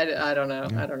 Yeah, I don't know.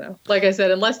 Yeah. I don't know. Like I said,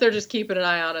 unless they're just keeping an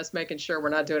eye on us, making sure we're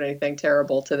not doing anything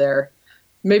terrible to their.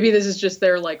 Maybe this is just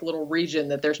their like little region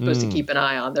that they're supposed to keep an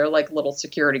eye on. They're like little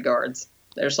security guards.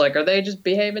 They're just like, are they just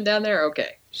behaving down there?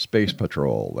 Okay. Space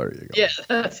Patrol. There you go. Yeah,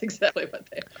 that's exactly what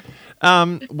they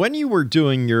are. When you were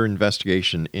doing your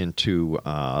investigation into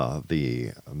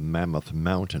the Mammoth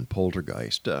Mountain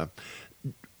poltergeist,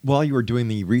 while you were doing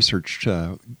the research,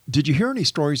 did you hear any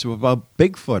stories about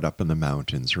Bigfoot up in the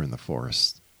mountains or in the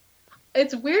forests?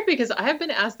 It's weird because I have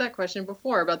been asked that question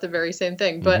before about the very same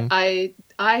thing, but I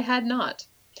had not.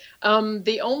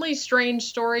 The only strange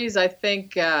stories, I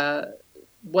think,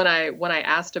 when I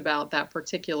asked about that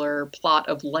particular plot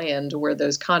of land where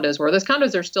those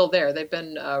condos are still there. They've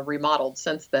been remodeled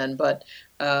since then, but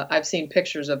I've seen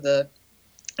pictures of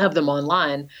them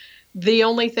online. The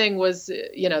only thing was,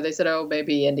 they said, oh,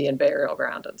 maybe Indian burial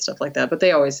ground and stuff like that. But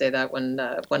they always say that when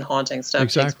haunting stuff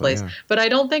takes place. Yeah. But I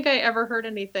don't think I ever heard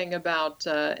anything about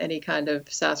any kind of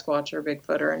Sasquatch or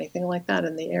Bigfoot or anything like that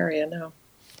in the area. No.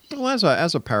 Well, as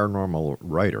a paranormal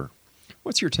writer,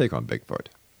 what's your take on Bigfoot?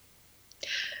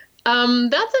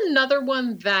 That's another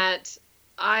one that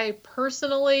I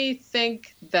personally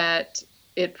think that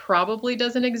it probably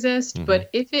doesn't exist. But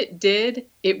if it did,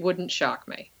 it wouldn't shock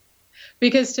me.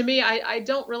 Because to me, I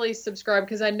don't really subscribe,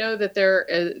 because I know that there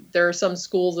are some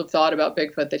schools of thought about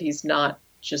Bigfoot that he's not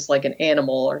just like an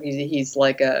animal, or he's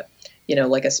like a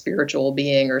spiritual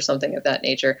being or something of that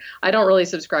nature. I don't really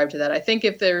subscribe to that. I think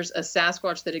if there's a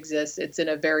Sasquatch that exists, it's in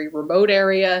a very remote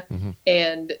area,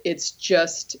 and it's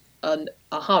just a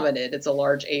hominid. It's a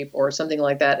large ape or something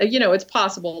like that. It's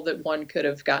possible that one could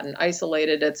have gotten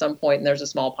isolated at some point and there's a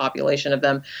small population of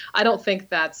them. I don't think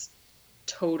that's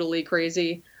totally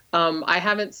crazy. I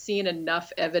haven't seen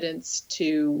enough evidence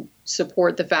to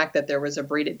support the fact that there's a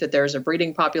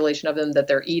breeding population of them that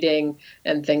they're eating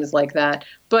and things like that.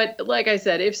 But like I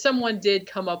said, if someone did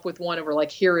come up with one and were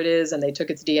like, here it is, and they took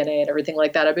its DNA and everything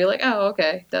like that, I'd be like, oh,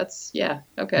 okay,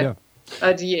 okay.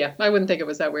 Yeah. I wouldn't think it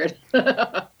was that weird.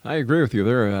 I agree with you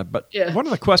there. But one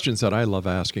of the questions that I love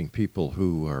asking people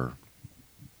who are,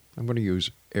 I'm going to use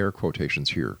air quotations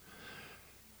here,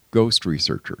 ghost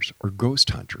researchers or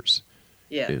ghost hunters,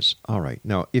 is, all right,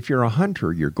 now, if you're a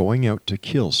hunter, you're going out to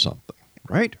kill something,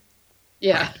 right?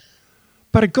 Yeah.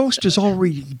 But a ghost is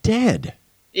already dead.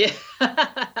 Yeah.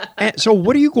 And so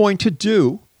what are you going to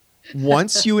do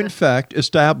once you, in fact,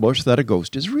 establish that a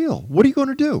ghost is real? What are you going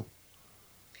to do?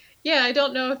 Yeah, I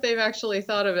don't know if they've actually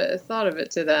thought of it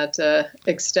to that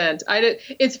extent.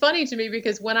 It's funny to me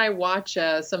because when I watch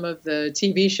some of the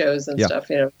TV shows and stuff,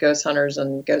 Ghost Hunters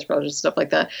and Ghost Brothers and stuff like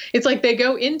that, it's like they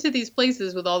go into these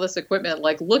places with all this equipment,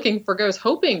 like looking for ghosts,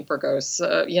 hoping for ghosts,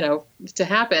 to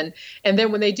happen. And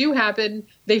then when they do happen,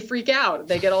 they freak out.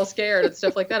 They get all scared and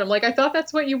stuff like that. I'm like, I thought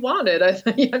that's what you wanted. I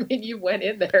mean, you went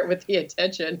in there with the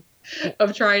intention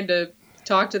of trying to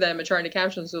talk to them and trying to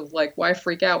capture them. So like, why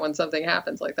freak out when something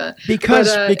happens like that? Because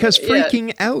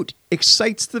freaking out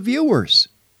excites the viewers.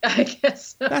 I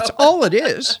guess so. That's all it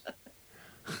is.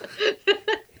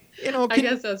 I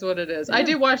guess that's what it is. Yeah. I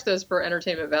do watch those for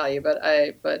entertainment value, but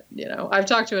I've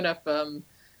talked to enough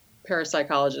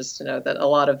parapsychologists to know that a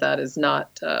lot of that is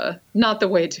not the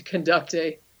way to conduct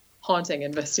a haunting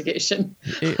investigation.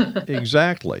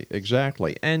 Exactly.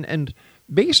 And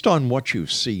based on what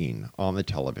you've seen on the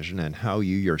television and how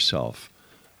you yourself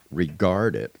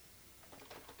regard it,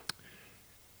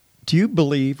 Do you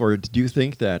believe or do you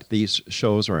think that these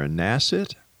shows are an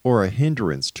asset or a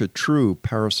hindrance to true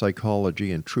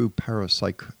parapsychology and true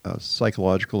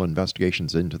psychological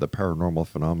investigations into the paranormal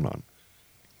phenomenon?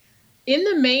 In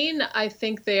the main, I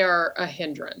think they are a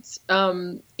hindrance.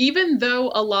 Even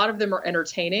though a lot of them are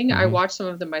entertaining, I watch some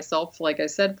of them myself, like I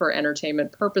said, for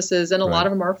entertainment purposes, and a lot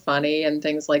of them are funny and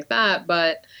things like that.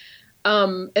 But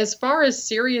as far as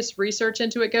serious research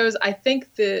into it goes, I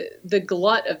think the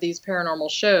glut of these paranormal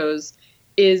shows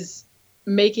is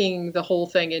making the whole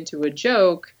thing into a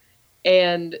joke.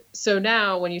 And so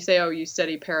now when you say, oh, you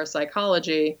study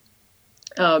parapsychology,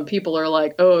 people are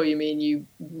like, oh, you mean you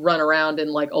run around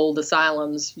in like old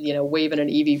asylums, waving an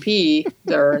EVP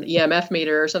or an EMF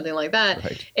meter or something like that.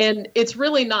 Right. And it's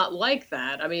really not like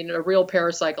that. I mean, a real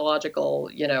parapsychological,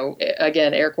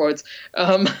 again, air quotes,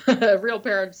 a real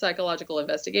parapsychological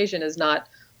investigation is not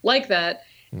like that.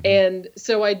 And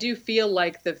so I do feel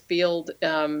like the field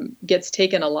gets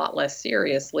taken a lot less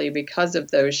seriously because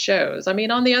of those shows. I mean,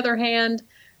 on the other hand,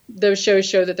 those shows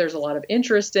show that there's a lot of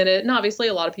interest in it. And obviously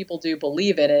a lot of people do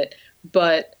believe in it,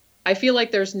 but I feel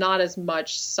like there's not as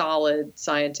much solid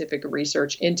scientific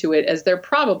research into it as there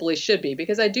probably should be,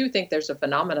 because I do think there's a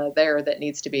phenomena there that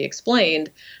needs to be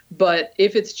explained. But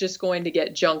if it's just going to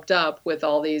get junked up with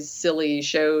all these silly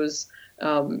shows,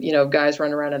 guys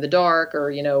run around in the dark,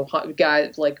 or,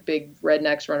 guys like big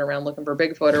rednecks run around looking for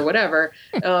Bigfoot or whatever.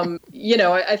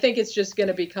 I think it's just going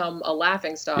to become a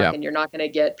laughingstock, and you're not going to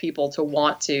get people to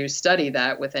want to study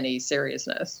that with any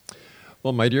seriousness.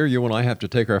 Well, my dear, you and I have to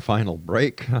take our final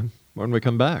break. When we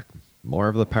come back, more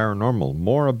of the paranormal,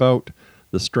 more about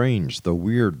the strange, the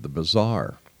weird, the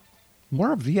bizarre.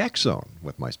 More of the X Zone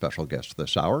with my special guest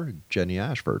this hour, Jenny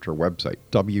Ashford. Her website,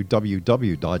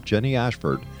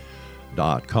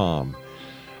 www.jennyashford.com.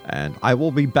 And I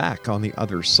will be back on the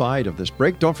other side of this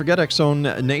break. Don't forget, X Zone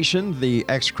Nation, the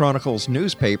X Chronicles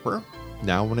newspaper,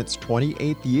 now in its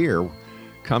 28th year,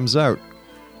 comes out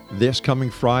this coming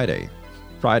Friday,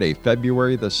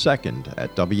 February the 2nd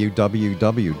at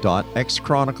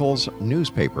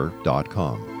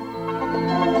www.xchroniclesnewspaper.com.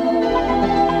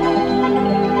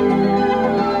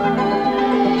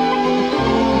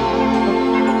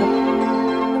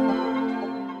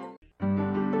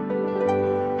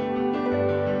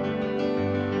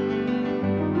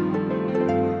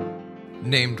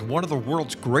 Named one of the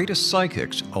world's greatest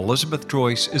psychics, Elizabeth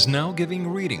Joyce is now giving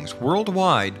readings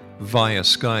worldwide via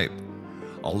Skype.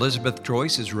 Elizabeth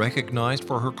Joyce is recognized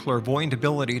for her clairvoyant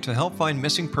ability to help find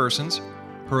missing persons,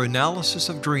 her analysis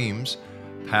of dreams,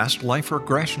 past life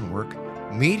regression work,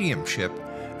 mediumship,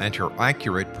 and her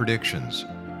accurate predictions.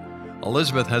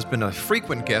 Elizabeth has been a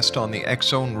frequent guest on the X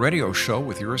Zone radio show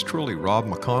with yours truly, Rob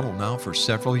McConnell, now for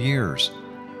several years.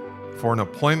 For an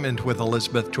appointment with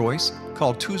Elizabeth Joyce,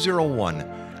 call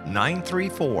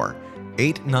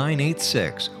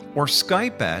 201-934-8986 or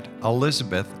Skype at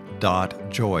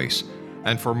elizabeth.joyce.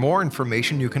 And for more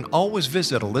information, you can always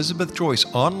visit Elizabeth Joyce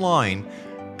online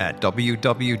at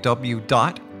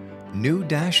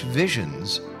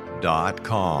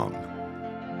www.new-visions.com.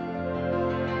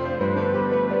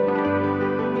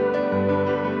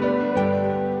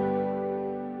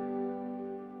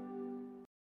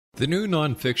 The new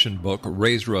nonfiction book,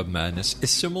 Razor of Madness,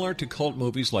 is similar to cult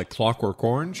movies like Clockwork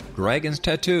Orange, Dragon's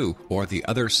Tattoo, or The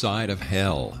Other Side of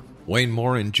Hell. Wayne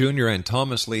Morin Jr. and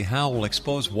Thomas Lee Howe will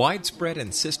expose widespread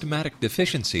and systematic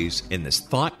deficiencies in this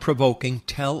thought-provoking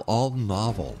tell-all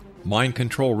novel. Mind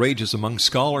control rages among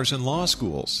scholars in law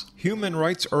schools. Human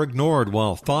rights are ignored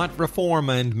while thought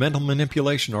reform and mental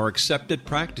manipulation are accepted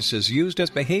practices used as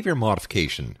behavior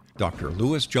modification. Dr.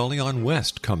 Louis Jolyon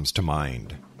West comes to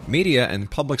mind. Media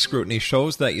and public scrutiny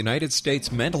shows that United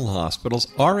States mental hospitals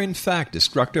are in fact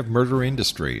destructive murder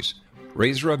industries.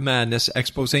 Razor of Madness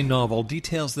expose novel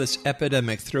details this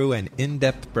epidemic through an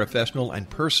in-depth professional and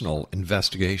personal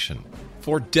investigation.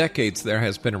 For decades, there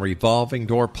has been a revolving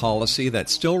door policy that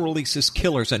still releases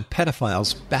killers and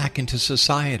pedophiles back into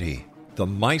society. The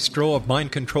maestro of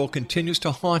mind control continues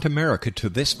to haunt America to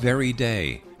this very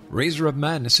day. Razor of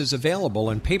Madness is available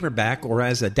in paperback or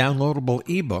as a downloadable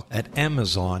ebook at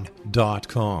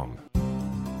Amazon.com.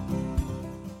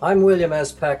 I'm William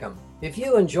S. Peckham. If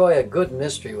you enjoy a good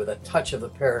mystery with a touch of the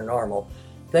paranormal,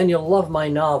 then you'll love my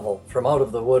novel, From Out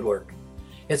of the Woodwork.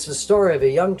 It's the story of a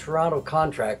young Toronto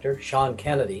contractor, Sean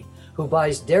Kennedy, who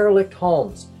buys derelict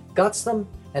homes, guts them,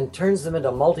 and turns them into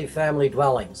multifamily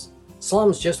dwellings.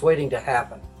 Slums just waiting to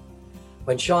happen.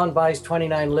 When Sean buys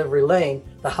 29 Livery Lane,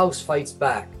 the house fights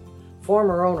back.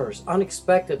 Former owners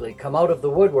unexpectedly come out of the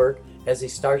woodwork as he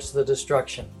starts the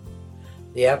destruction.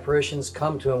 The apparitions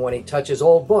come to him when he touches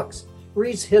old books,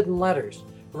 reads hidden letters,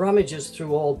 rummages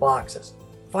through old boxes.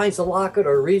 finds a locket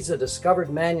or reads a discovered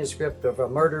manuscript of a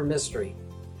murder mystery.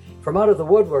 From Out of the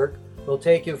Woodwork will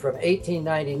take you from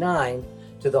 1899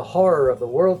 to the horror of the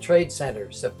World Trade Center,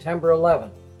 September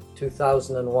 11,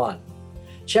 2001.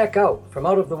 Check out From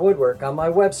Out of the Woodwork on my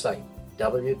website,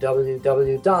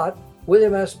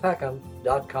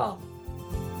 www.williamspeckham.com.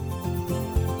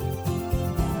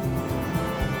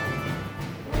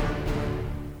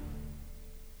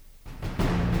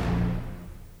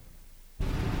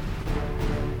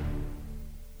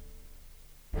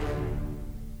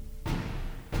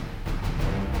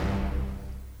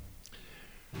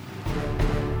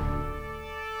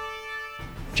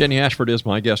 Jenny Ashford is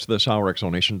my guest this hour.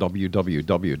 Explanation,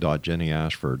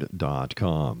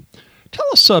 www.jennyashford.com. Tell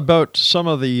us about some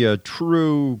of the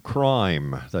true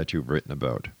crime that you've written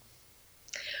about.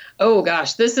 Oh,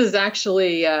 gosh, this is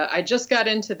actually, I just got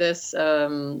into this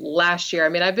last year. I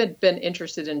mean, I've been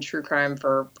interested in true crime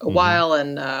for a while,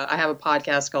 and I have a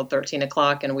podcast called 13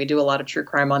 O'Clock, and we do a lot of true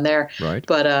crime on there. Right.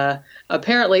 But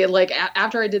apparently, like,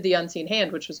 after I did The Unseen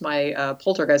Hand, which was my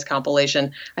Poltergeist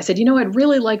compilation, I said, I'd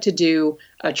really like to do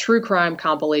a true crime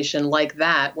compilation like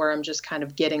that, where I'm just kind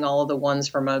of getting all of the ones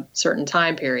from a certain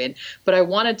time period. But I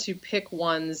wanted to pick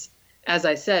ones, as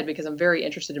I said, because I'm very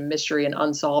interested in mystery and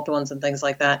unsolved ones and things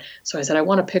like that. So I said, I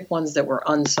want to pick ones that were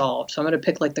unsolved. So I'm going to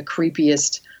pick like the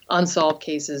creepiest unsolved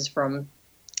cases from,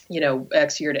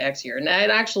 X year to X year. And it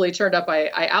actually turned up,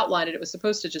 I outlined it. It was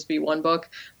supposed to just be one book,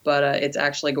 but it's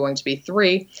actually going to be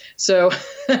 3. So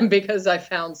because I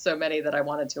found so many that I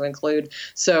wanted to include.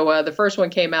 So the first one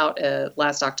came out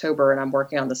last October, and I'm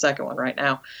working on the second one right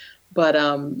now. But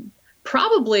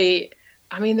probably,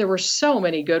 there were so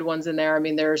many good ones in there.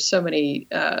 There are so many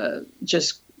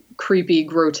just creepy,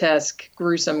 grotesque,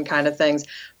 gruesome kind of things.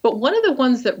 But one of the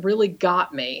ones that really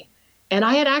got me, and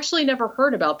I had actually never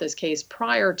heard about this case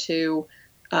prior to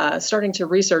starting to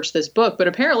research this book, but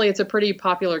apparently it's a pretty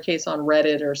popular case on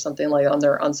Reddit or something, like on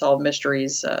their Unsolved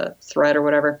Mysteries thread or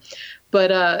whatever.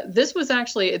 But this was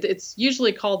actually, it's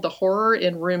usually called The Horror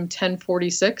in Room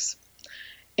 1046.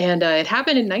 And it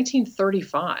happened in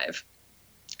 1935.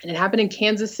 And it happened in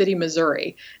Kansas City,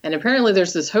 Missouri. And apparently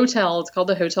there's this hotel, it's called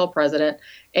the Hotel President.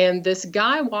 And this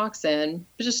guy walks in,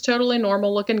 just totally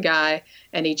normal looking guy.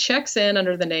 And he checks in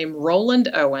under the name Roland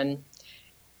Owen.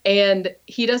 And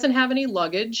he doesn't have any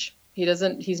luggage.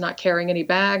 He's not carrying any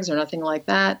bags or nothing like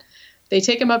that. They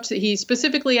take him up to, he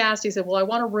specifically asked, he said, well, I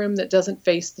want a room that doesn't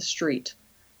face the street.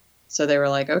 So they were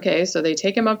like, okay. So they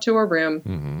take him up to a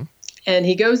room and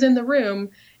he goes in the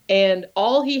room. And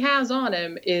all he has on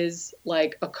him is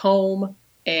like a comb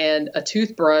and a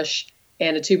toothbrush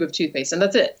and a tube of toothpaste. And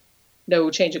that's it. No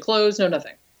change of clothes, no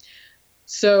nothing.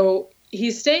 So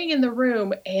he's staying in the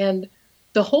room, and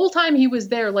the whole time he was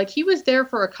there, like he was there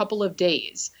for a couple of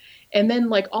days. And then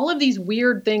like all of these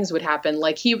weird things would happen.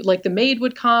 Like the maid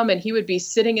would come and he would be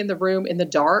sitting in the room in the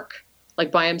dark, like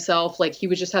by himself. Like he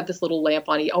would just have this little lamp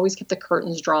on. He always kept the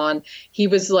curtains drawn. He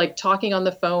was like talking on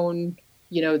the phone.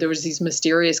 There was these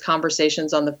mysterious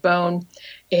conversations on the phone,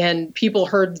 and people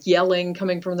heard yelling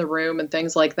coming from the room and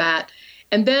things like that.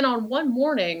 And then on one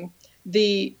morning,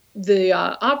 the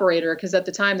operator, because at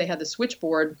the time they had the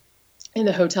switchboard in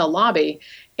the hotel lobby,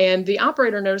 and the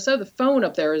operator noticed, the phone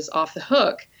up there is off the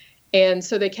hook. And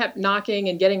so they kept knocking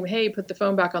and getting, hey, put the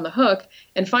phone back on the hook.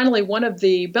 And finally, one of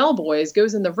the bellboys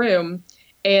goes in the room,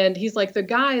 and he's like, the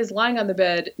guy is lying on the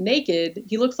bed naked.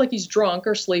 He looks like he's drunk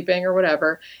or sleeping or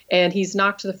whatever. And he's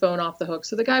knocked the phone off the hook.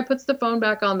 So the guy puts the phone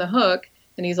back on the hook,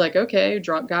 and he's like, okay,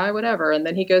 drunk guy, whatever. And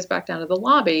then he goes back down to the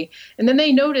lobby. And then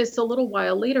they notice a little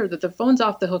while later that the phone's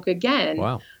off the hook again.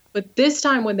 Wow. But this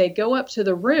time when they go up to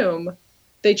the room,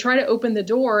 they try to open the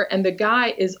door, and the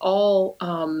guy is all,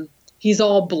 he's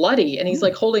all bloody, and he's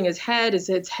like holding his head.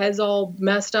 His head's all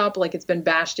messed up, like it's been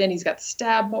bashed in. He's got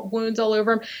stab wounds all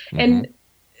over him.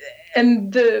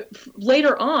 And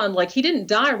later on, like he didn't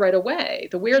die right away.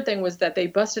 The weird thing was that they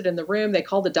busted in the room. They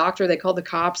called the doctor. They called the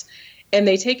cops, and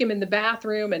they take him in the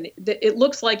bathroom. And it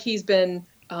looks like he's been,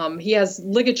 he has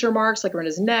ligature marks like around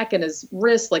his neck and his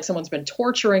wrist, like someone's been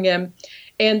torturing him.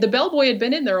 And the bellboy had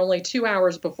been in there only 2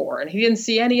 hours before, and he didn't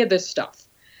see any of this stuff.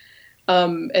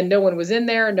 And no one was in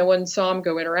there. No one saw him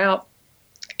go in or out.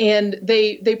 And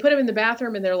they put him in the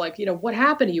bathroom, and they're like, what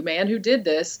happened to you, man? Who did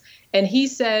this? And he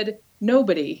said,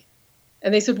 nobody.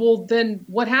 And they said, well, then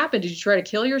what happened? Did you try to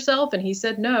kill yourself? And he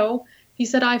said, no. He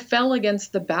said, I fell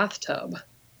against the bathtub.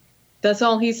 That's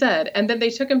all he said. And then they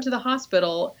took him to the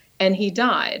hospital, and he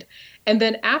died. And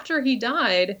then after he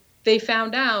died, they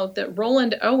found out that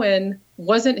Roland Owen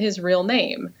wasn't his real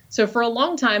name. So for a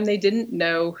long time, they didn't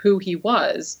know who he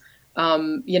was.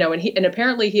 And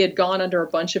apparently he had gone under a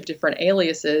bunch of different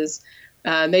aliases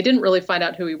And they didn't really find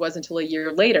out who he was until a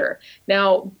year later.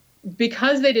 Now,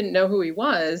 because they didn't know who he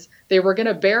was, they were going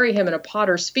to bury him in a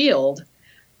potter's field.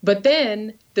 But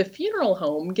then the funeral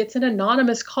home gets an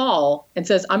anonymous call and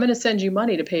says, I'm going to send you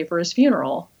money to pay for his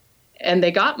funeral. And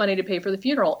they got money to pay for the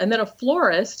funeral. And then a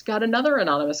florist got another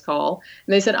anonymous call.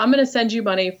 And they said, I'm going to send you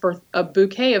money for a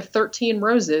bouquet of 13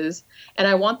 roses. And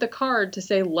I want the card to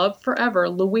say, love forever,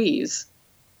 Louise.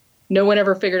 No one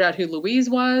ever figured out who Louise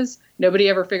was. Nobody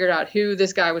ever figured out who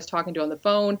this guy was talking to on the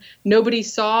phone. Nobody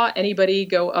saw anybody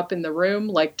go up in the room,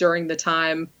 like during the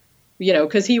time,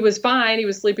 because he was fine. He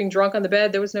was sleeping drunk on the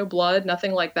bed. There was no blood,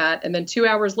 nothing like that. And then 2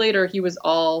 hours later, he was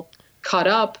all cut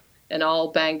up and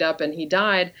all banged up and he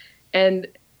died. And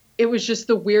it was just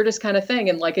the weirdest kind of thing.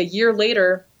 And like a year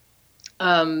later,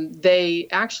 they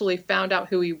actually found out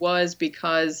who he was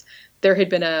because there had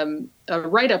been a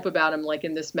write-up about him, like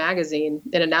in this magazine,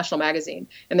 in a national magazine,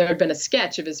 and there had been a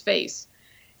sketch of his face.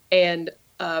 And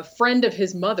a friend of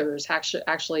his mother's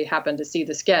actually happened to see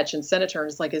the sketch and sent it to her and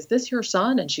was like, is this your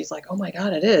son? And she's like, oh my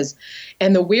God, it is.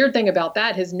 And the weird thing about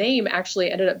that, his name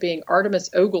actually ended up being Artemis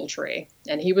Ogletree,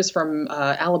 and he was from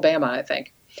Alabama, I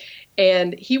think.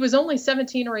 And he was only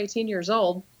 17 or 18 years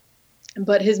old,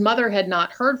 but his mother had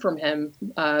not heard from him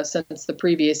since the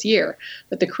previous year.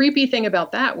 But the creepy thing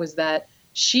about that was that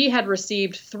she had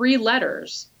received 3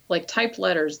 letters, like typed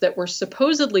letters, that were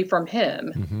supposedly from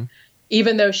him,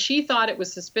 even though she thought it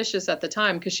was suspicious at the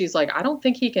time because she's like, I don't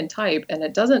think he can type, and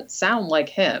it doesn't sound like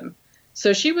him.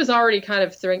 So she was already kind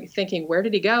of thinking, where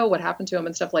did he go? What happened to him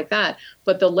and stuff like that.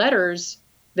 But the letters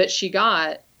that she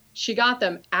got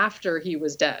them after he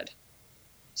was dead.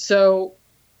 So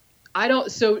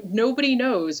nobody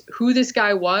knows who this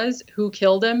guy was, who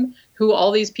killed him, who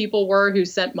all these people were who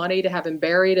sent money to have him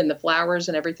buried and the flowers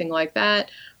and everything like that,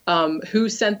 who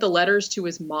sent the letters to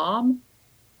his mom.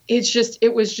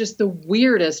 It was just the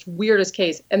weirdest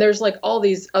case. And there's like all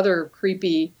these other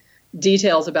creepy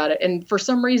details about it. And for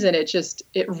some reason, it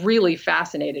really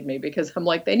fascinated me because I'm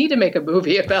like, they need to make a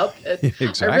movie about this.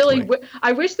 Exactly.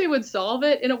 I wish they would solve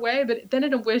it in a way, but then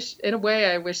in a way,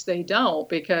 I wish they don't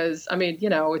because, I mean,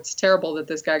 it's terrible that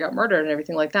this guy got murdered and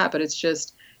everything like that, but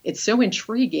it's so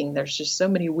intriguing. There's just so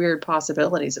many weird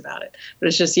possibilities about it. But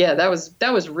it's just,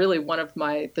 that was really one of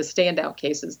the standout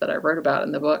cases that I wrote about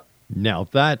in the book. Now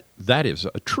that is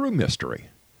a true mystery.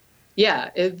 Yeah,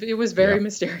 it was very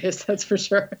mysterious, that's for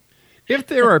sure. If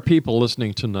there are people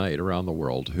listening tonight around the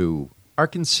world who are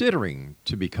considering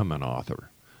to become an author,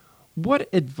 what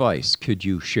advice could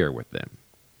you share with them?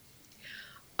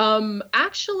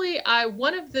 Actually,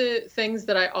 one of the things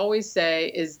that I always say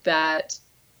is that,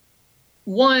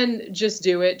 one, just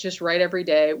do it, just write every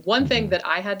day. One thing that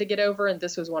I had to get over, and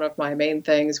this was one of my main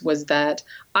things, was that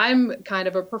I'm kind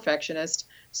of a perfectionist.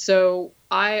 So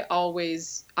I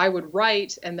would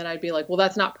write and then I'd be like, well,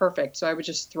 that's not perfect. So I would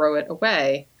just throw it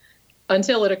away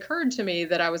until it occurred to me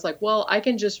that I was like, well, I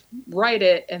can just write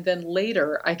it and then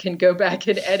later I can go back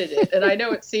and edit it. And I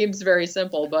know it seems very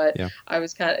simple, but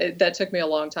that took me a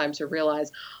long time to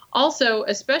realize. Also,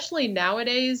 especially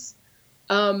nowadays,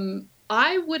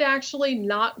 I would actually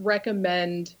not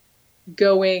recommend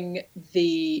going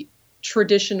the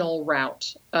traditional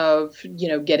route of,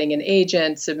 getting an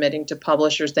agent, submitting to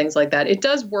publishers, things like that. It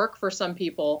does work for some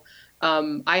people.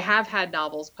 I have had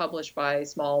novels published by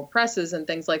small presses and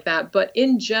things like that. But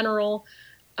in general,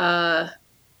 I'm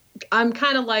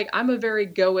kind of like, I'm a very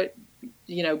go it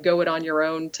on your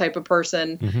own type of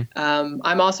person. Mm-hmm.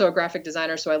 I'm also a graphic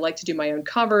designer, so I like to do my own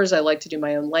covers. I like to do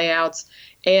my own layouts.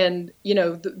 And,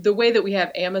 the way that we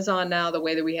have Amazon now, the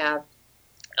way that we have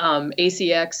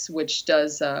ACX, which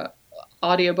does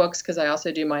audiobooks, because I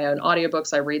also do my own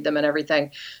audiobooks. I read them and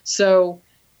everything. So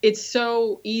it's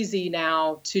so easy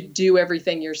now to do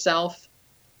everything yourself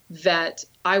that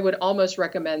I would almost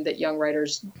recommend that young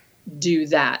writers do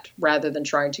that rather than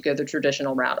trying to go the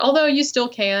traditional route. Although you still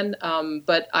can,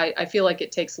 but I feel like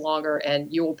it takes longer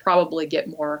and you will probably get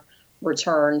more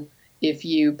return if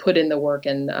you put in the work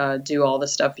and do all the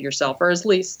stuff yourself, or at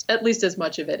least as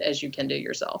much of it as you can do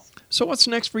yourself. So what's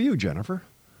next for you, Jennifer?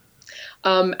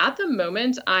 At the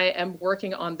moment, I am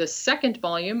working on the second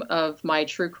volume of my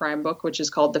true crime book, which is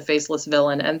called The Faceless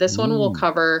Villain. And this one will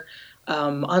cover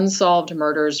unsolved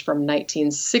murders from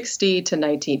 1960 to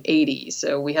 1980.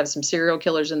 So we have some serial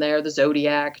killers in there, the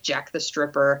Zodiac, Jack the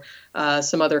Stripper,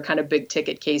 some other kind of big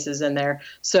ticket cases in there.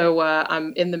 So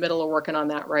I'm in the middle of working on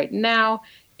that right now.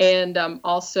 And I'm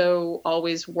also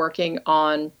always working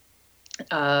on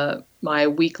my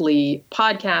weekly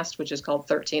podcast, which is called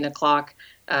 13 O'Clock.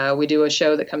 We do a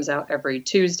show that comes out every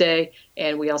Tuesday,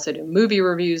 and we also do movie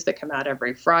reviews that come out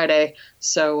every Friday.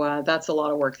 So that's a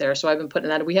lot of work there. So I've been putting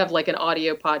that. We have like an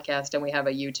audio podcast, and we have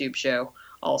a YouTube show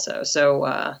also. So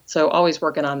always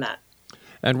working on that.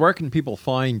 And where can people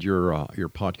find your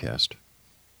podcast?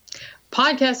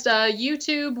 Podcast,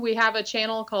 YouTube, we have a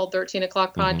channel called 13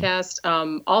 O'Clock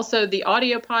Podcast. Also, the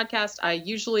audio podcast, I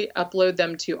usually upload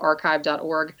them to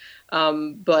archive.org,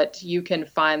 but you can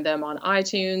find them on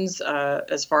iTunes,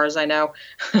 as far as I know,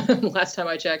 last time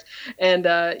I checked. And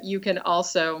you can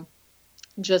also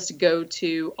just go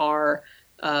to our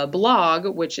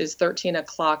blog, which is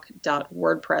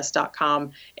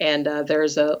 13o'clock.wordpress.com, and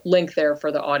there's a link there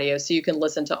for the audio, so you can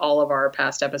listen to all of our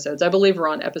past episodes. I believe we're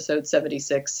on episode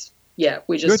 76. Yeah,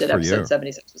 we just did episode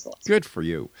 76 was the last. Good for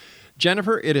you.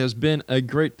 Jennifer, it has been a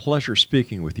great pleasure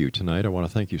speaking with you tonight. I want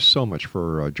to thank you so much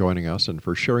for joining us and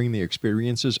for sharing the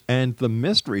experiences and the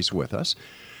mysteries with us.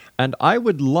 And I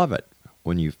would love it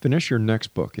when you finish your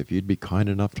next book, if you'd be kind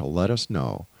enough to let us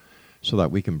know so that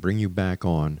we can bring you back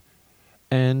on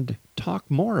and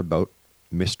talk more about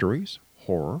mysteries,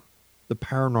 horror, the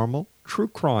paranormal, true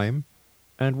crime,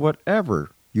 and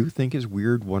whatever you think is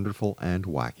weird, wonderful, and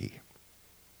wacky.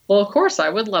 Well, of course, I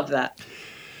would love that.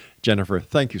 Jennifer,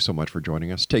 thank you so much for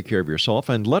joining us. Take care of yourself,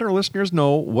 and let our listeners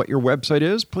know what your website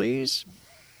is, please.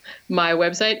 My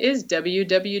website is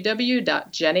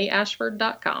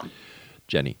www.jennyashford.com.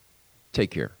 Jenny,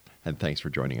 take care, and thanks for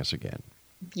joining us again.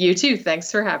 You too. Thanks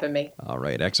for having me. All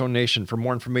right, X-Zone Nation, for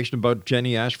more information about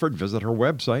Jenny Ashford, visit her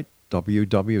website,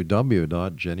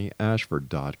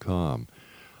 www.jennyashford.com.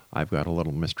 I've got a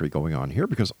little mystery going on here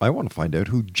because I want to find out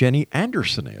who Jenny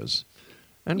Anderson is.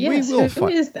 And yes, we will who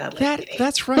is that lady?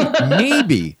 That's right.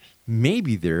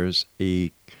 Maybe there's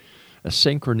a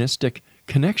synchronistic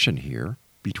connection here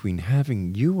between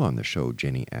having you on the show,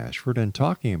 Jenny Ashford, and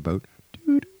talking about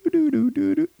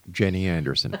Jenny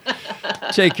Anderson.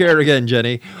 Take care again,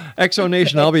 Jenny. X-Zone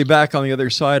Nation, I'll be back on the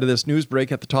other side of this news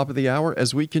break at the top of the hour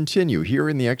as we continue here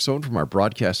in the X-Zone from our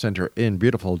broadcast center in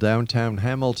beautiful downtown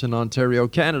Hamilton, Ontario,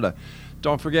 Canada.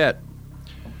 Don't forget,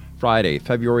 Friday,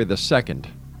 February the 2nd,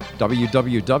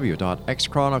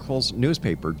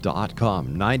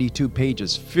 www.xchroniclesnewspaper.com. 92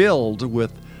 pages filled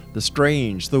with the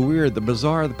strange, the weird, the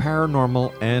bizarre, the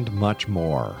paranormal, and much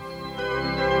more.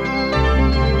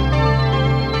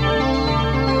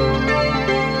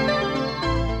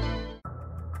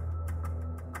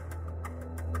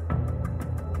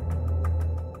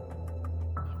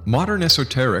 Modern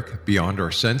Esoteric, Beyond Our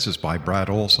Senses by Brad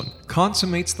Olson,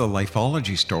 consummates the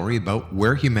lifeology story about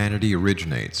where humanity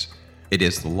originates. It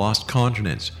is the lost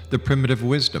continents, the primitive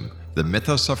wisdom, the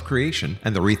mythos of creation,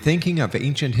 and the rethinking of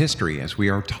ancient history as we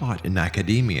are taught in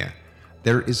academia.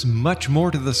 There is much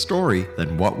more to the story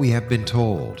than what we have been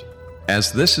told.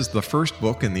 As this is the first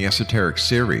book in the Esoteric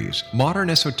series, Modern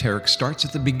Esoteric starts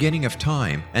at the beginning of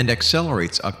time and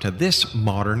accelerates up to this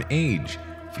modern age.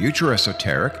 Future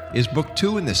Esoteric is book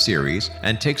 2 in the series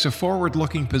and takes a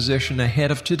forward-looking position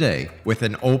ahead of today with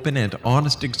an open and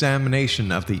honest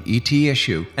examination of the ET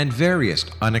issue and various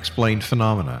unexplained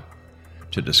phenomena.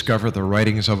 To discover the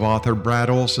writings of author Brad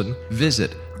Olson,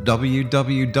 visit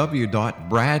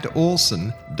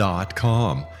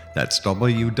www.bradolson.com. That's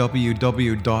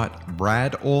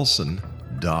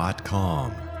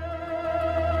www.bradolson.com.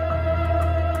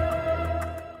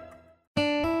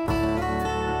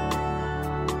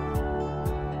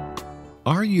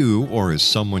 Are you or is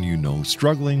someone you know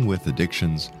struggling with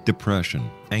addictions, depression,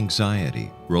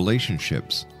 anxiety,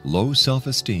 relationships, low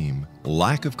self-esteem,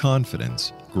 lack of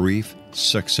confidence, grief,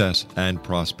 success, and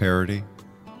prosperity?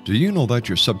 Do you know that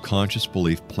your subconscious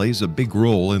belief plays a big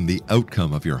role in the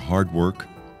outcome of your hard work?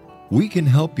 We can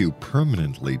help you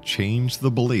permanently change the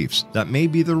beliefs that may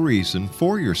be the reason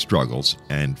for your struggles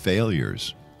and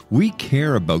failures. We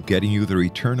care about getting you the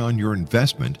return on your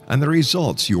investment and the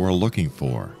results you are looking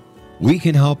for. We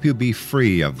can help you be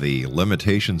free of the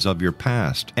limitations of your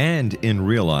past and in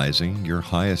realizing your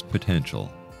highest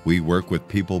potential. We work with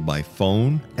people by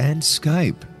phone and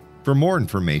Skype. For more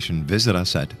information, visit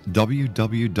us at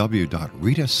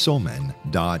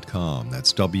www.ritasoman.com.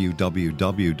 That's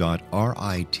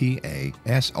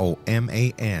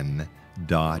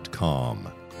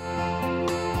www.ritasoman.com.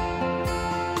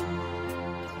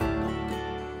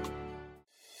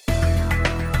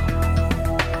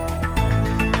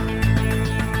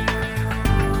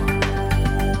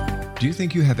 Do you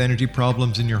think you have energy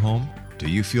problems in your home? Do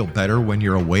you feel better when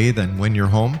you're away than when you're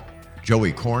home?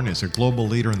 Joey Korn is a global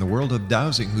leader in the world of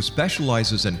dowsing who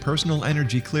specializes in personal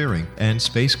energy clearing and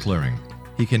space clearing.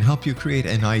 He can help you create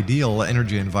an ideal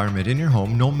energy environment in your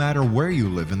home no matter where you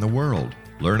live in the world.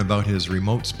 Learn about his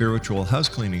remote spiritual house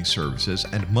cleaning services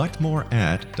and much more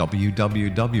at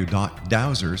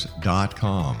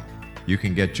www.dowsers.com. You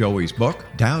can get Joey's book,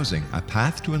 Dowsing, A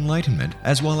Path to Enlightenment,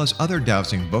 as well as other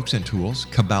dowsing books and tools,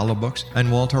 Kabbalah books,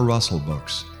 and Walter Russell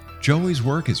books. Joey's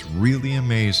work is really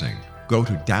amazing. Go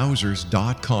to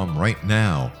dowsers.com right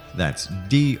now. That's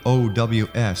DOWSERS.com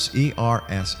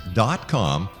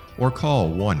or call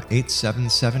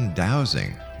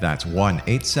 1-877-DOWSING. That's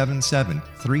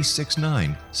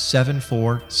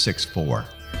 1-877-369-7464.